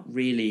about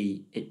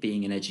really it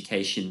being an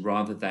education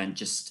rather than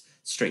just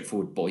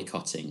straightforward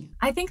boycotting.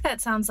 I think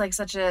that sounds like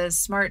such a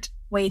smart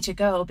way to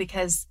go,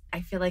 because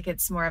I feel like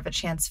it's more of a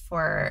chance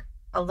for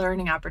a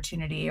learning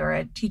opportunity or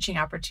a teaching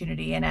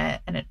opportunity and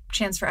a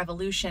chance for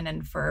evolution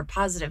and for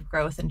positive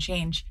growth and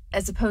change,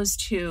 as opposed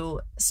to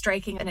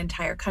striking an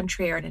entire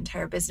country or an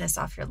entire business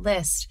off your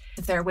list.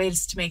 If there are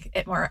ways to make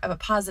it more of a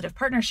positive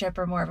partnership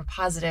or more of a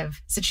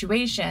positive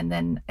situation,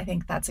 then I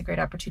think that's a great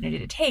opportunity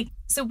to take.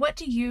 So what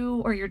do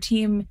you or your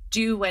team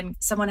do when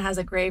someone has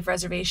a grave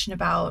reservation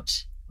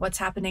about what's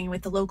happening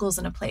with the locals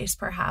in a place,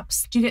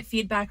 perhaps? Do you get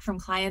feedback from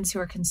clients who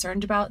are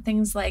concerned about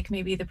things like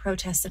maybe the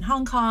protests in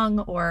Hong Kong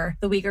or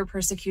the Uyghur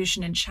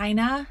persecution in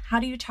China? How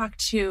do you talk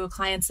to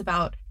clients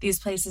about these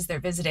places they're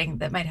visiting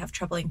that might have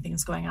troubling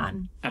things going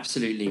on?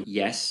 Absolutely,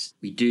 yes.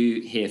 We do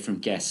hear from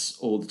guests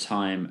all the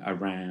time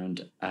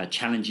around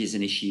challenges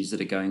and issues that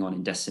are going on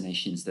in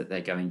destinations that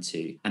they're going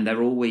to. And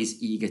they're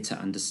always eager to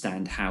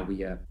understand how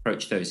we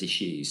approach those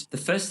issues. The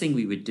first thing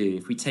we would do,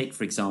 if we take,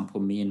 for example,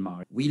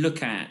 Myanmar, we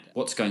look at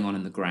what's going on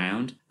in the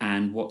ground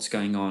and what's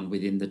going on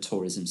within the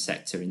tourism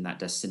sector in that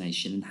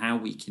destination and how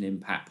we can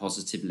impact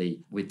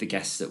positively with the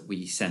guests that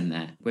we send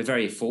there. We're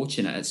very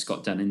fortunate at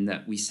Scott Dunn in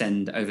that we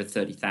send over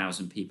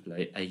 30,000 people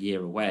a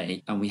year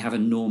away, and we have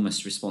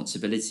enormous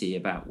responsibility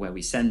about where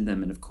we send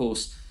them. And of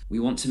course, we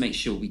want to make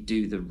sure we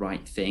do the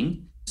right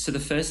thing. So the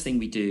first thing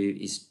we do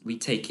is we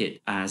take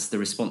it as the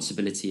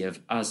responsibility of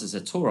us as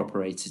a tour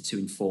operator to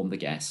inform the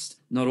guest.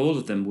 Not all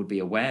of them would be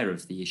aware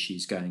of the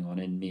issues going on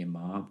in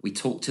Myanmar. We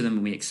talk to them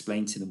and we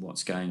explain to them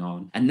what's going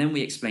on, and then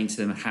we explain to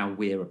them how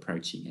we're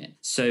approaching it.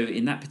 So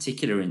in that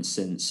particular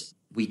instance,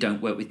 we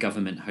don't work with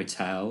government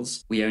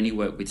hotels. We only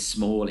work with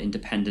small,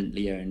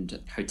 independently owned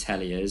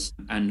hoteliers,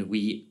 and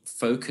we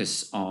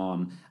focus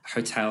on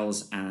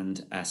hotels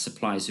and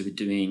suppliers who are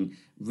doing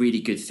really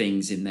good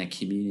things in their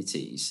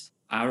communities.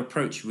 Our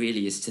approach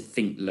really is to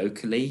think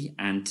locally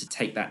and to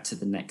take that to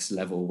the next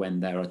level when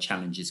there are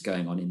challenges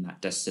going on in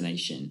that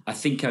destination. I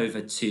think over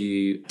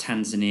to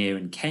Tanzania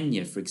and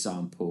Kenya, for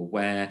example,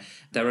 where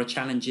there are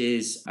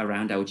challenges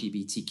around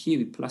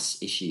LGBTQ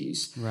plus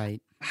issues.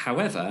 Right.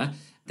 However,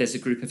 there's a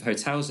group of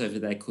hotels over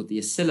there called the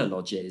Asila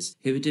Lodges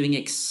who are doing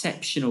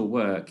exceptional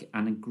work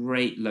and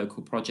great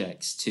local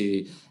projects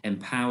to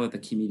empower the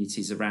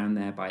communities around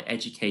there by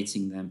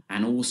educating them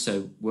and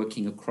also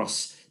working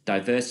across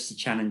diversity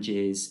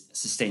challenges,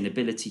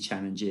 sustainability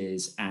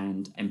challenges,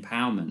 and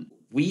empowerment.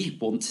 We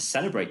want to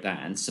celebrate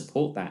that and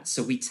support that.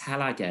 So we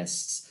tell our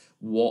guests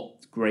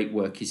what great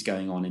work is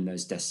going on in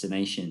those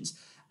destinations.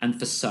 And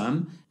for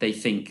some, they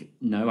think,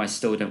 no, I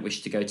still don't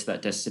wish to go to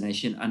that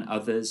destination. And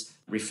others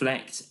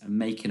reflect and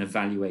make an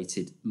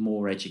evaluated,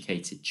 more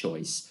educated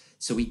choice.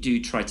 So we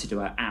do try to do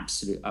our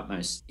absolute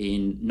utmost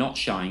in not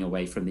shying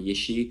away from the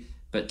issue,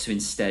 but to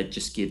instead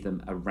just give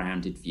them a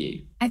rounded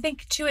view. I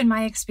think, too, in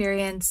my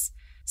experience,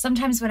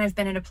 sometimes when I've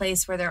been in a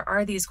place where there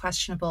are these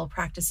questionable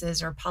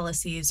practices or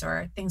policies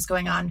or things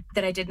going on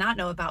that I did not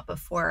know about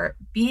before,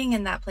 being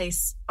in that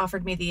place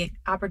offered me the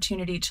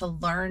opportunity to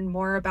learn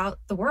more about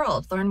the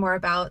world, learn more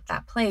about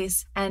that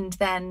place. And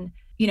then,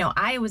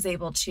 I was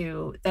able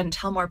to then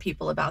tell more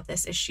people about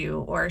this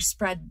issue or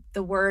spread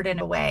the word in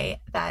a way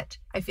that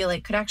I feel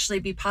like could actually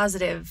be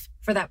positive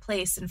for that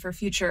place and for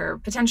future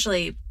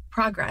potentially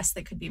progress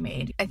that could be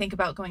made. I think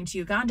about going to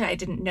Uganda. I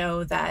didn't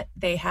know that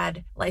they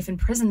had life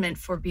imprisonment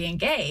for being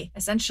gay,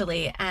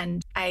 essentially.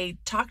 And I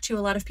talked to a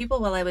lot of people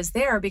while I was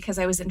there because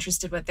I was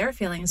interested what their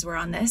feelings were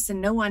on this.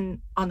 And no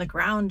one on the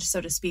ground,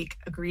 so to speak,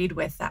 agreed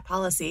with that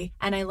policy.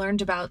 And I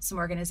learned about some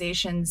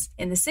organizations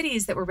in the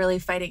cities that were really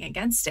fighting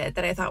against it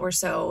that I thought were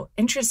so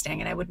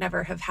interesting. And I would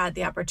never have had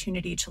the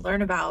opportunity to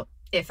learn about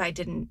if I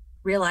didn't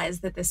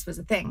realize that this was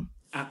a thing.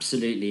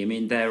 Absolutely. I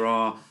mean, there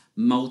are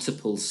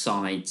multiple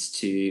sides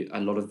to a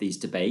lot of these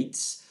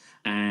debates.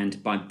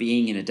 And by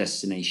being in a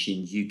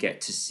destination, you get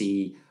to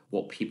see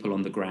what people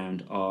on the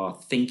ground are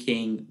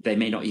thinking. They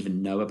may not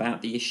even know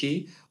about the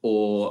issue,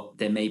 or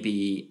there may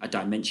be a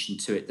dimension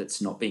to it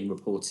that's not being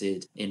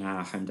reported in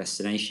our home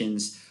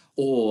destinations.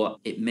 Or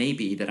it may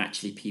be that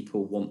actually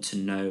people want to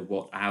know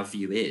what our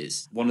view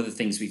is. One of the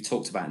things we've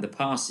talked about in the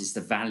past is the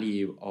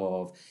value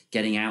of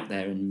getting out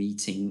there and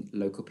meeting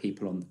local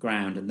people on the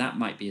ground. And that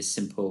might be as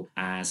simple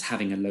as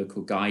having a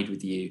local guide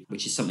with you,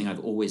 which is something I've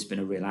always been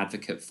a real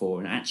advocate for,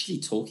 and actually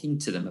talking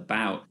to them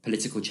about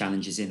political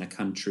challenges in a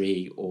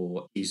country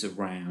or issues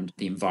around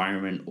the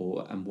environment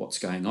and what's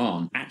going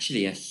on.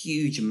 Actually, a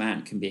huge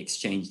amount can be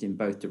exchanged in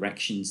both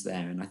directions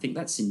there. And I think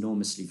that's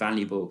enormously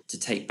valuable to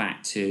take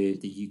back to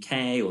the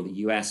UK or the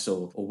US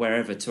or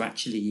wherever, to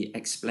actually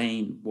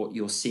explain what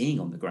you're seeing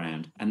on the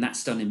ground. And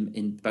that's done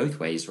in both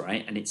ways,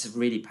 right? And it's a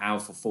really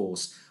powerful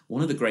force.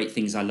 One of the great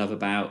things I love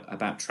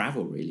about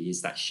travel really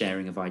is that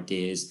sharing of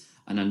ideas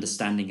and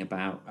understanding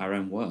about our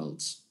own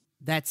worlds.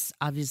 That's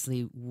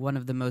obviously one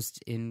of the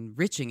most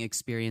enriching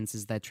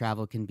experiences that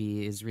travel can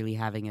be, is really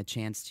having a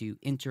chance to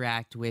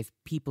interact with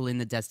people in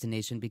the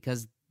destination,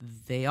 because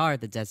they are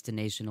the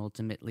destination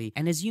ultimately.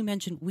 And as you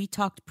mentioned, we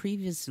talked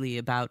previously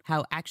about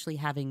how actually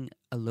having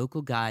a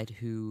local guide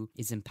who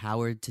is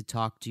empowered to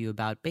talk to you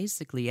about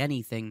basically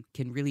anything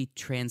can really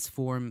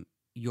transform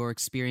your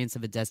experience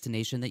of a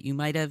destination that you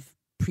might have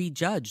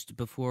prejudged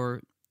before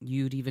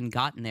you'd even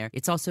gotten there.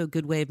 It's also a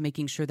good way of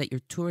making sure that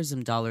your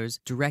tourism dollars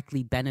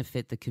directly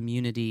benefit the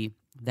community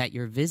that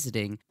you're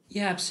visiting.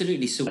 Yeah,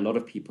 absolutely. So a lot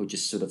of people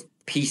just sort of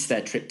piece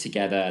their trip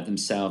together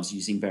themselves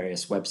using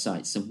various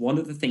websites. And one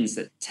of the things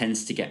that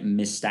tends to get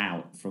missed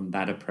out from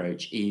that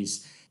approach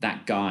is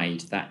that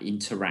guide, that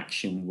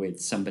interaction with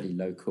somebody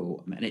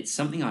local. And it's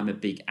something I'm a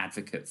big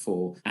advocate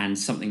for, and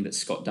something that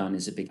Scott Dunn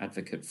is a big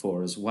advocate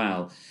for as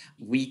well.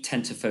 We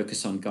tend to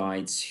focus on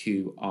guides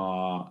who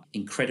are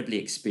incredibly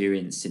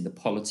experienced in the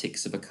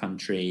politics of a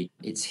country,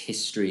 its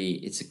history,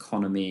 its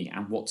economy,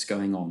 and what's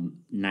going on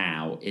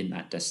now in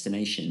that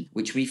destination,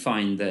 which we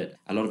find that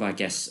a lot of our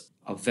guests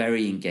are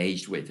very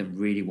engaged with and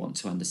really want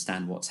to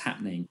understand what's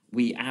happening.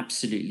 We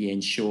absolutely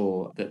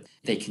ensure that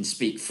they can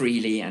speak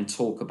freely and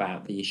talk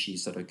about the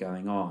issues that are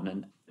going on.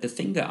 And the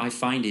thing that I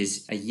find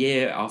is, a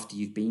year after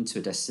you've been to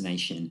a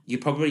destination, you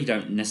probably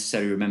don't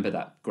necessarily remember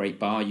that great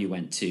bar you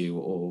went to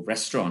or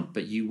restaurant,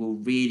 but you will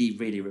really,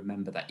 really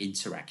remember that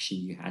interaction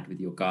you had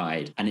with your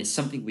guide. And it's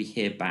something we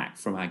hear back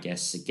from our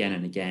guests again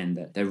and again,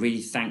 that they're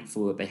really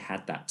thankful that they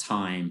had that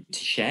time to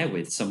share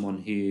with someone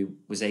who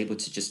was able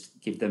to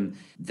just give them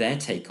their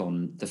take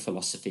on the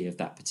philosophy of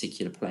that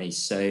particular place.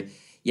 So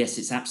yes,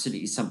 it's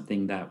absolutely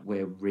something that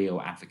we're real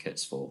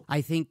advocates for.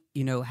 I think,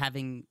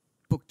 having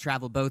book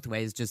travel both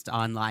ways, just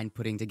online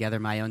putting together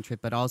my own trip,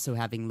 but also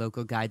having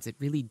local guides, it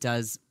really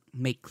does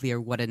make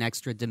clear what an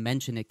extra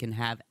dimension it can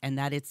have, and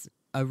that it's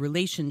a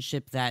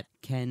relationship that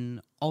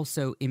can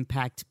also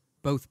impact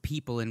both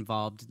people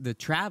involved, the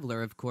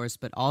traveler, of course,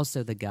 but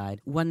also the guide.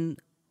 One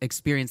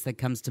experience that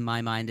comes to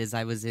my mind is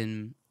I was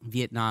in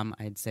Vietnam,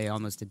 I'd say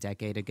almost a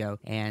decade ago,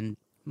 and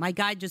my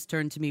guide just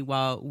turned to me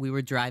while we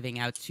were driving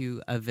out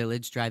to a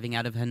village, driving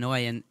out of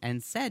Hanoi,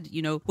 and said,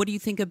 what do you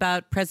think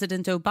about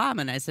President Obama?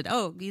 And I said,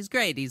 oh, he's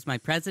great. He's my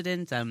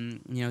president.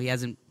 He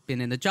hasn't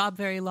been in the job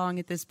very long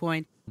at this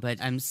point,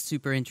 but I'm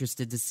super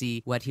interested to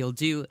see what he'll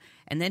do.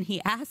 And then he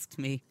asked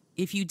me,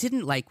 if you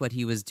didn't like what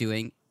he was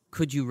doing,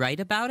 could you write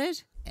about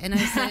it? And I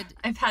said,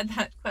 I've had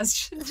that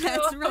question too.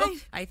 That's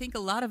right. I think a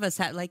lot of us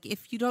had,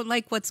 if you don't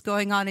like what's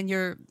going on in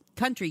your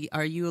country,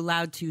 are you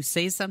allowed to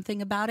say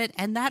something about it?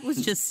 And that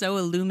was just so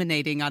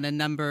illuminating on a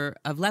number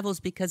of levels,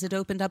 because it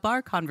opened up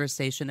our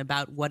conversation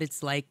about what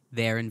it's like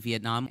there in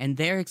Vietnam and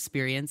their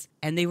experience.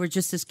 And they were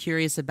just as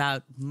curious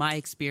about my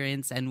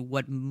experience and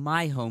what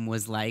my home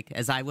was like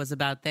as I was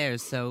about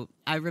theirs. So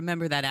I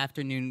remember that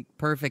afternoon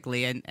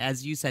perfectly. And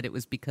as you said, it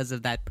was because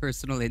of that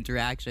personal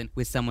interaction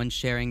with someone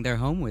sharing their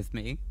home with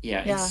me.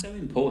 Yeah, it's so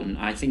important.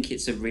 I think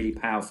it's a really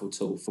powerful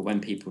tool for when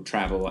people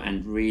travel,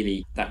 and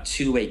really that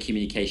two-way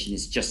communication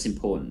is just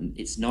important.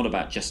 It's not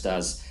about just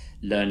us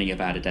learning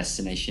about a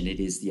destination. It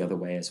is the other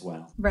way as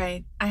well.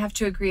 Right. I have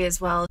to agree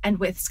as well. And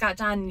with Scott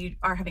Dunn, you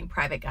are having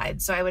private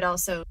guides. So I would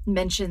also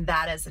mention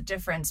that as a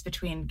difference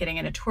between getting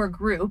in a tour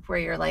group where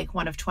you're like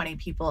one of 20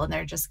 people and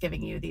they're just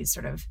giving you these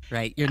sort of...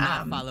 Right. You're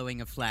not following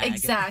a flag.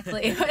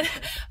 Exactly. But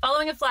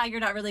following a flag, you're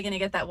not really going to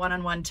get that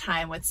one-on-one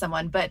time with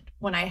someone. But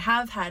when I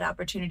have had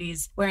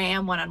opportunities where I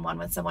am one-on-one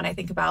with someone, I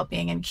think about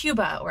being in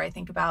Cuba, or I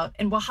think about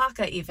in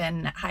Oaxaca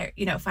even,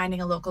 finding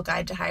a local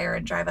guide to hire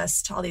and drive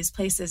us to all these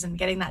places, and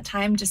getting that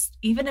time, just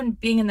even in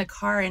being in the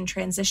car in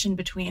transition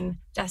between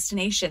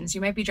destinations.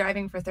 You might be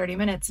driving for 30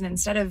 minutes, and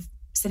instead of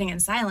sitting in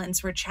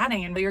silence, we're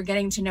chatting, and you're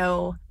getting to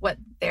know what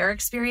their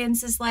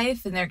experience is like,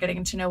 and they're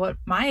getting to know what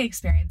my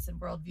experience and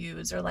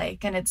worldviews are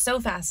like. And it's so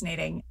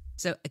fascinating.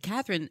 So,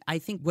 Catherine, I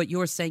think what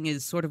you're saying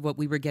is sort of what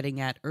we were getting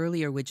at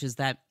earlier, which is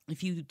that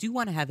if you do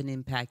want to have an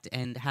impact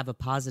and have a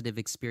positive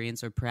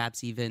experience, or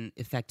perhaps even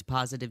effect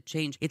positive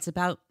change, it's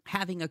about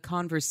having a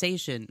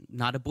conversation,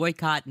 not a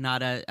boycott,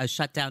 not a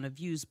shutdown of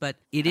views, but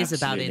it is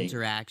about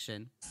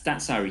interaction.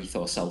 That's our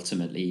ethos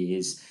ultimately,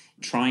 is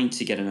trying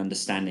to get an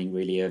understanding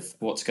really of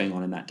what's going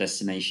on in that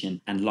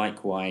destination, and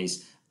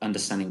likewise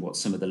understanding what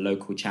some of the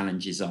local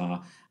challenges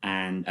are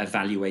and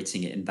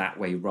evaluating it in that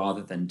way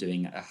rather than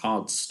doing a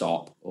hard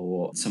stop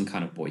or some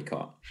kind of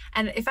boycott.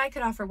 And if I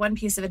could offer one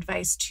piece of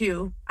advice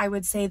too, I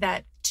would say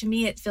that to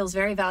me, it feels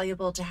very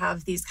valuable to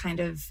have these kind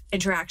of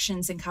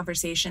interactions and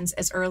conversations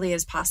as early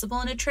as possible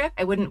in a trip.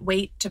 I wouldn't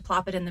wait to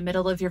plop it in the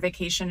middle of your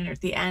vacation or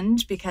at the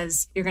end,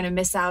 because you're going to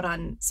miss out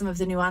on some of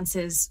the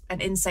nuances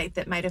and insight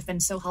that might have been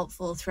so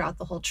helpful throughout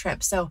the whole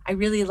trip. So I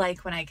really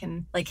like when I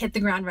can hit the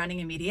ground running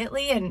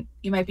immediately, and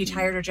you might be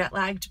tired or jet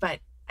lagged, but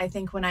I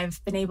think when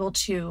I've been able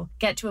to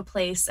get to a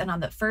place and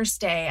on the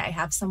first day I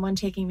have someone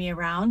taking me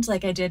around,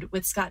 like I did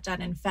with Scott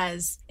Dunn and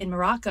Fez in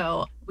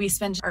Morocco, we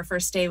spent our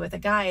first day with a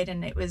guide,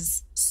 and it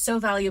was so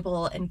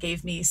valuable and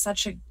gave me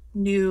such a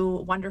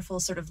new, wonderful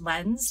sort of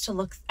lens to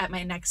look at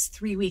my next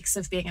 3 weeks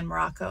of being in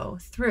Morocco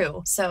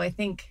through. So I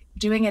think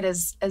doing it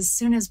as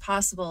soon as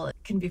possible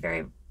can be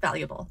very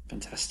valuable.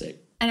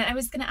 Fantastic. And I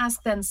was going to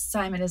ask then,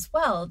 Simon, as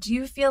well, do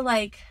you feel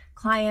like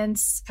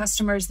clients,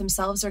 customers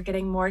themselves are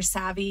getting more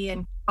savvy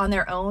and on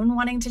their own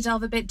wanting to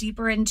delve a bit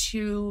deeper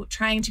into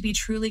trying to be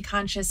truly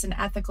conscious and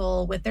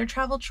ethical with their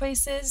travel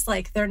choices?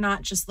 Like they're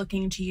not just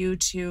looking to you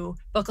to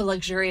book a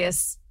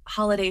luxurious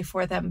holiday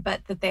for them,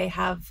 but that they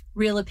have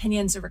real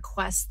opinions or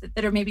requests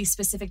that are maybe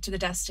specific to the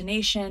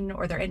destination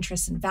or their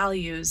interests and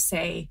values,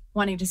 say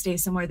wanting to stay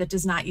somewhere that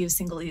does not use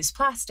single-use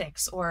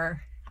plastics,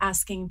 or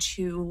asking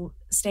to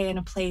stay in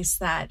a place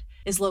that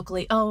is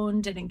locally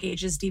owned and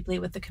engages deeply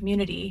with the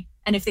community.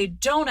 And if they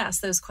don't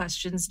ask those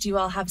questions, do you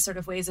all have sort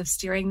of ways of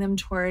steering them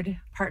toward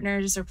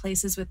partners or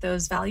places with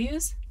those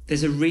values?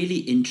 There's a really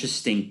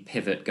interesting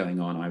pivot going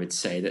on, I would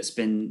say, it's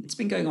been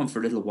going on for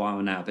a little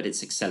while now, but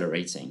it's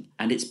accelerating.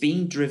 And it's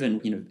being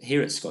driven,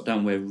 here at Scott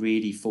Dunn, we're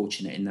really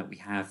fortunate in that we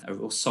have a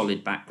real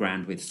solid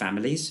background with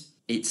families.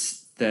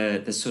 It's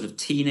the sort of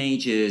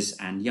teenagers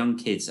and young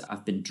kids that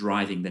have been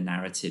driving the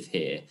narrative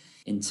here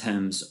in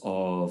terms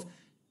of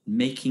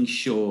making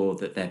sure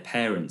that their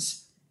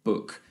parents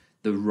book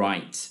the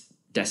right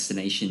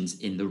destinations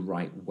in the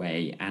right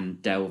way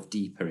and delve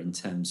deeper in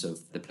terms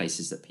of the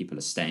places that people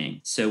are staying.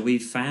 So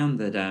we've found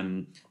that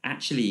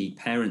actually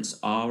parents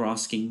are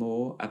asking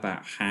more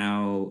about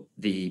how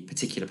the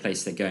particular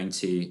place they're going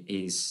to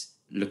is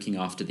looking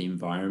after the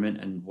environment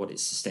and what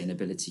its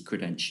sustainability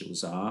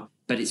credentials are.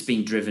 But it's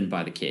being driven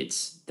by the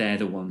kids. They're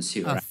the ones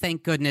who are...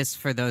 Thank goodness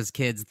for those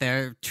kids.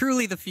 They're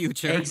truly the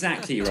future.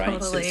 Exactly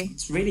right. Totally. So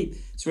it's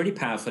really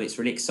powerful. It's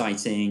really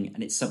exciting.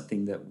 And it's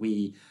something that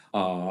we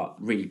are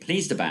really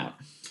pleased about.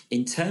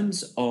 In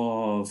terms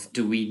of,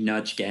 do we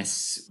nudge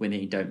guests when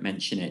they don't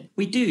mention it?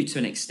 We do, to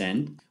an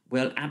extent.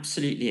 We'll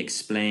absolutely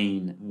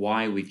explain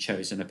why we've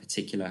chosen a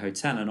particular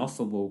hotel, and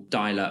often we'll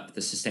dial up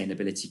the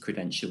sustainability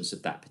credentials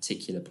of that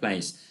particular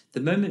place. The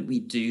moment we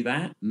do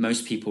that,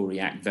 most people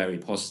react very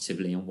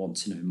positively and want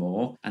to know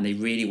more. And they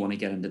really want to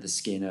get under the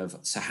skin of,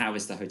 so how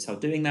is the hotel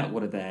doing that?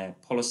 What are their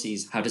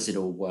policies? How does it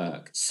all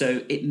work?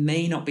 So it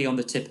may not be on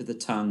the tip of the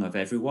tongue of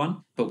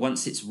everyone, but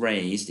once it's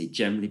raised, it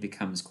generally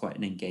becomes quite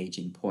an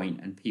engaging point,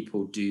 and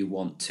people do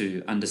want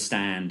to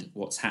understand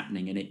what's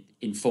happening, and it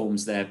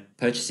informs their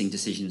purchasing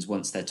decisions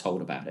once they're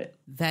told about it.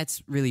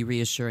 That's really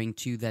reassuring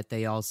too, that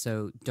they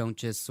also don't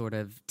just sort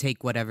of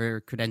take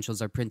whatever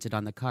credentials are printed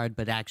on the card,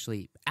 but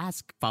actually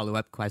ask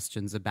follow-up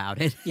questions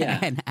about it. Yeah,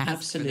 and ask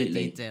absolutely. for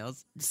the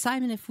details.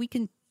 Simon, if we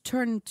can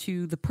turn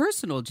to the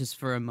personal just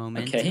for a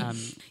moment. Okay.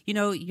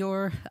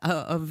 You're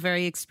a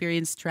very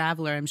experienced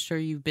traveler. I'm sure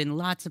you've been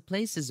lots of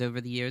places over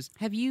the years.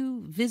 Have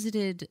you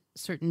visited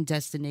certain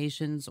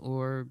destinations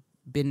or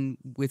been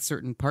with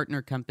certain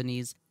partner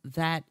companies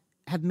that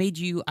have made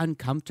you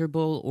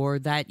uncomfortable or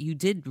that you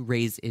did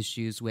raise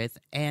issues with?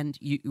 And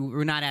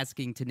we're not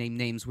asking to name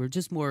names. We're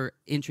just more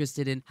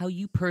interested in how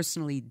you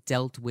personally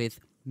dealt with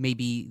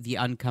maybe the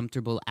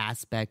uncomfortable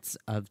aspects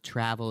of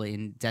travel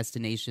in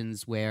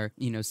destinations where,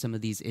 some of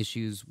these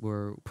issues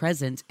were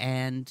present,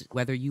 and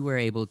whether you were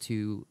able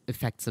to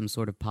effect some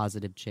sort of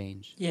positive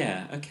change.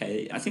 Yeah,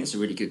 okay. I think it's a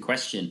really good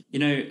question.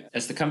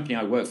 As the company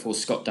I work for,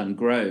 Scott Dunn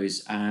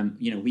Grows,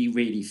 we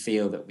really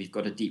feel that we've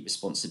got a deep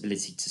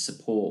responsibility to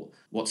support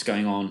what's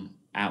going on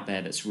out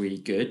there that's really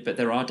good, but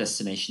there are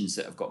destinations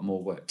that have got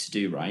more work to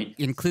do, right?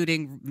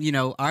 Including,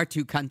 our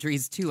two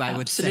countries too, I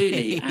would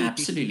say.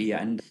 Absolutely.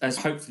 And as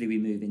hopefully we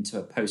move into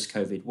a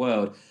post-COVID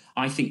world,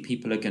 I think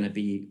people are going to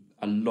be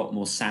a lot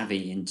more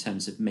savvy in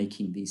terms of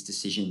making these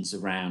decisions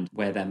around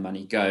where their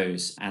money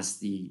goes as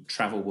the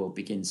travel world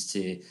begins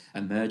to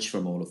emerge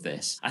from all of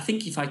this. I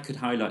think if I could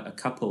highlight a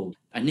couple,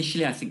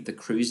 initially, I think the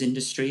cruise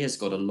industry has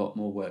got a lot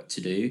more work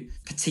to do,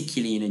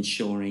 particularly in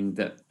ensuring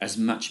that as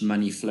much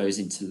money flows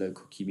into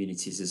local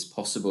communities as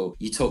possible.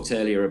 You talked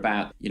earlier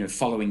about,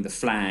 following the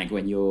flag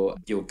when you're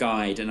your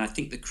guide. And I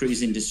think the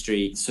cruise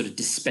industry sort of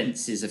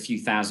dispenses a few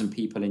thousand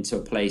people into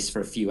a place for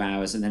a few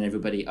hours, and then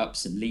everybody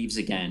ups and leaves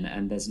again,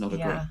 and there's not a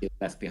great deal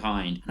left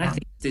behind. And I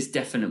think there's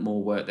definite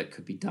more work that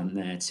could be done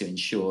there to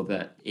ensure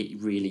that it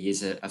really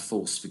is a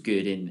force for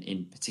good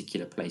in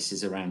particular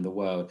places around the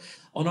world.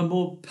 On a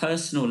more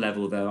personal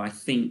level, though, I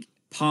think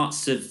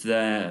parts of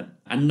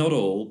and not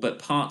all, but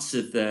parts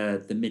of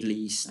the Middle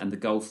East and the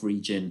Gulf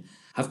region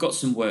have got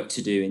some work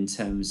to do in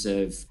terms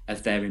of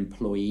their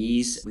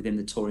employees within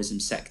the tourism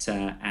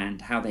sector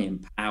and how they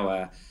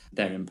empower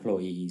their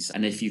employees.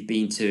 And if you've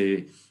been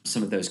to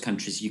some of those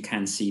countries, you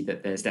can see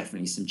that there's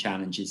definitely some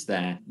challenges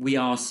there. We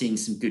are seeing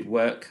some good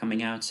work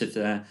coming out of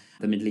the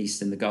Middle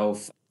East and the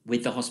Gulf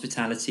with the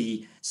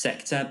hospitality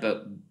sector,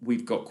 but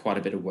we've got quite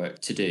a bit of work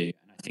to do.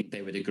 And I think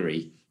they would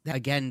agree.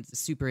 Again,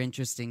 super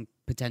interesting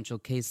potential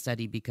case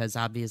study, because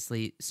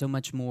obviously so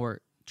much more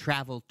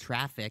travel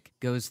traffic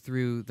goes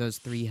through those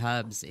three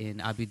hubs in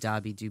Abu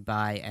Dhabi,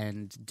 Dubai,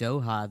 and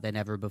Doha than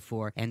ever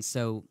before. And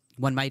so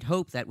one might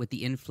hope that with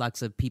the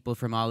influx of people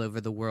from all over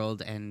the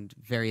world and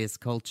various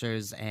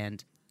cultures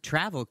and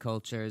travel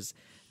cultures,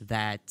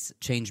 that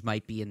change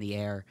might be in the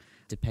air,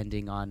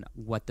 depending on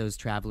what those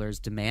travelers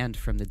demand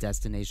from the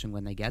destination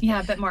when they get there.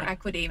 Yeah, a bit more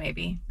equity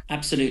maybe.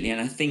 Absolutely.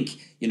 And I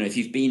think, if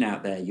you've been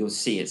out there, you'll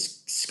see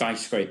it's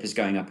skyscrapers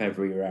going up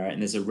everywhere,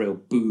 and there's a real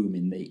boom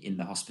in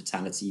the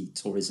hospitality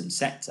tourism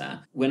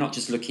sector. We're not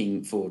just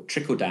looking for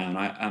trickle down.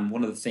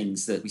 One of the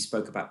things that we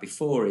spoke about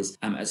before is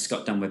at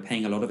Scott Dunn, we're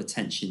paying a lot of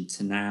attention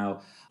to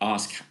now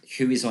ask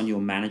who is on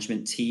your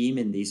management team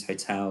in these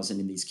hotels and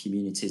in these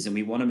communities. And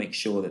we want to make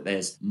sure that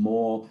there's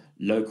more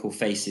local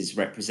faces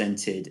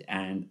represented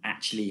and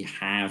actually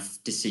have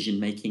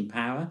decision-making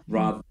power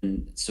rather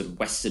than sort of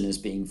Westerners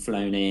being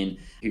flown in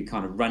who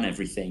kind of run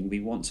everything. We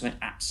want to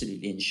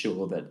absolutely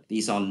ensure that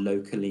these are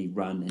locally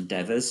run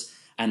endeavors.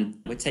 And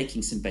we're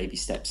taking some baby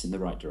steps in the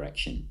right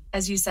direction.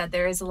 As you said,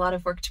 there is a lot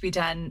of work to be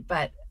done,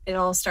 but it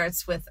all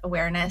starts with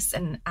awareness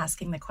and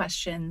asking the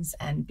questions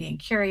and being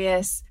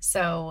curious.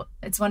 So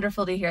it's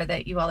wonderful to hear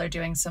that you all are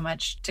doing so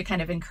much to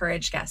kind of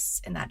encourage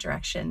guests in that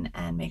direction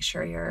and make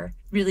sure you're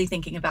really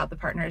thinking about the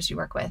partners you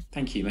work with.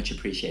 Thank you. Much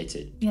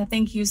appreciated. Yeah,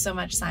 thank you so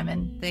much,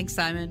 Simon. Thanks,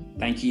 Simon.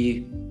 Thank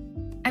you.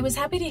 I was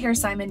happy to hear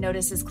Simon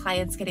notices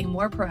clients getting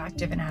more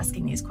proactive in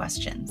asking these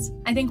questions.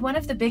 I think one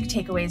of the big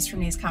takeaways from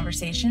these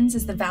conversations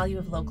is the value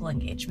of local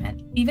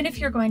engagement. Even if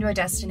you're going to a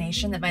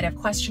destination that might have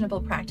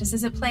questionable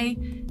practices at play,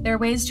 there are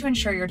ways to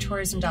ensure your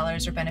tourism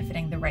dollars are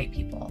benefiting the right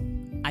people.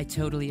 I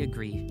totally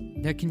agree.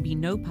 There can be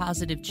no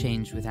positive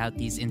change without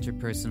these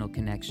interpersonal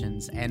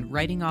connections, and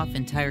writing off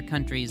entire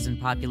countries and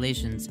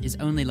populations is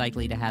only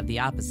likely to have the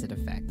opposite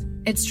effect.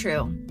 It's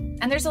true.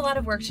 And there's a lot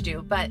of work to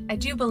do, but I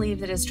do believe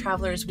that as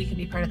travelers, we can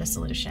be part of the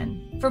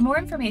solution. For more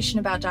information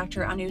about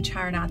Dr. Anu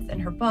Charanath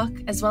and her book,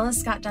 as well as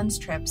Scott Dunn's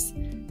trips,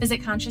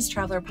 visit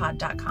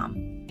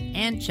ConsciousTravelerPod.com.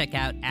 And check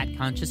out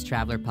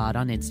 @ConsciousTravelerPod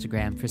on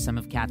Instagram for some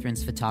of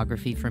Catherine's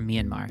photography from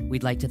Myanmar.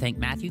 We'd like to thank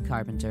Matthew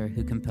Carpenter,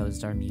 who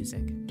composed our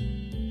music.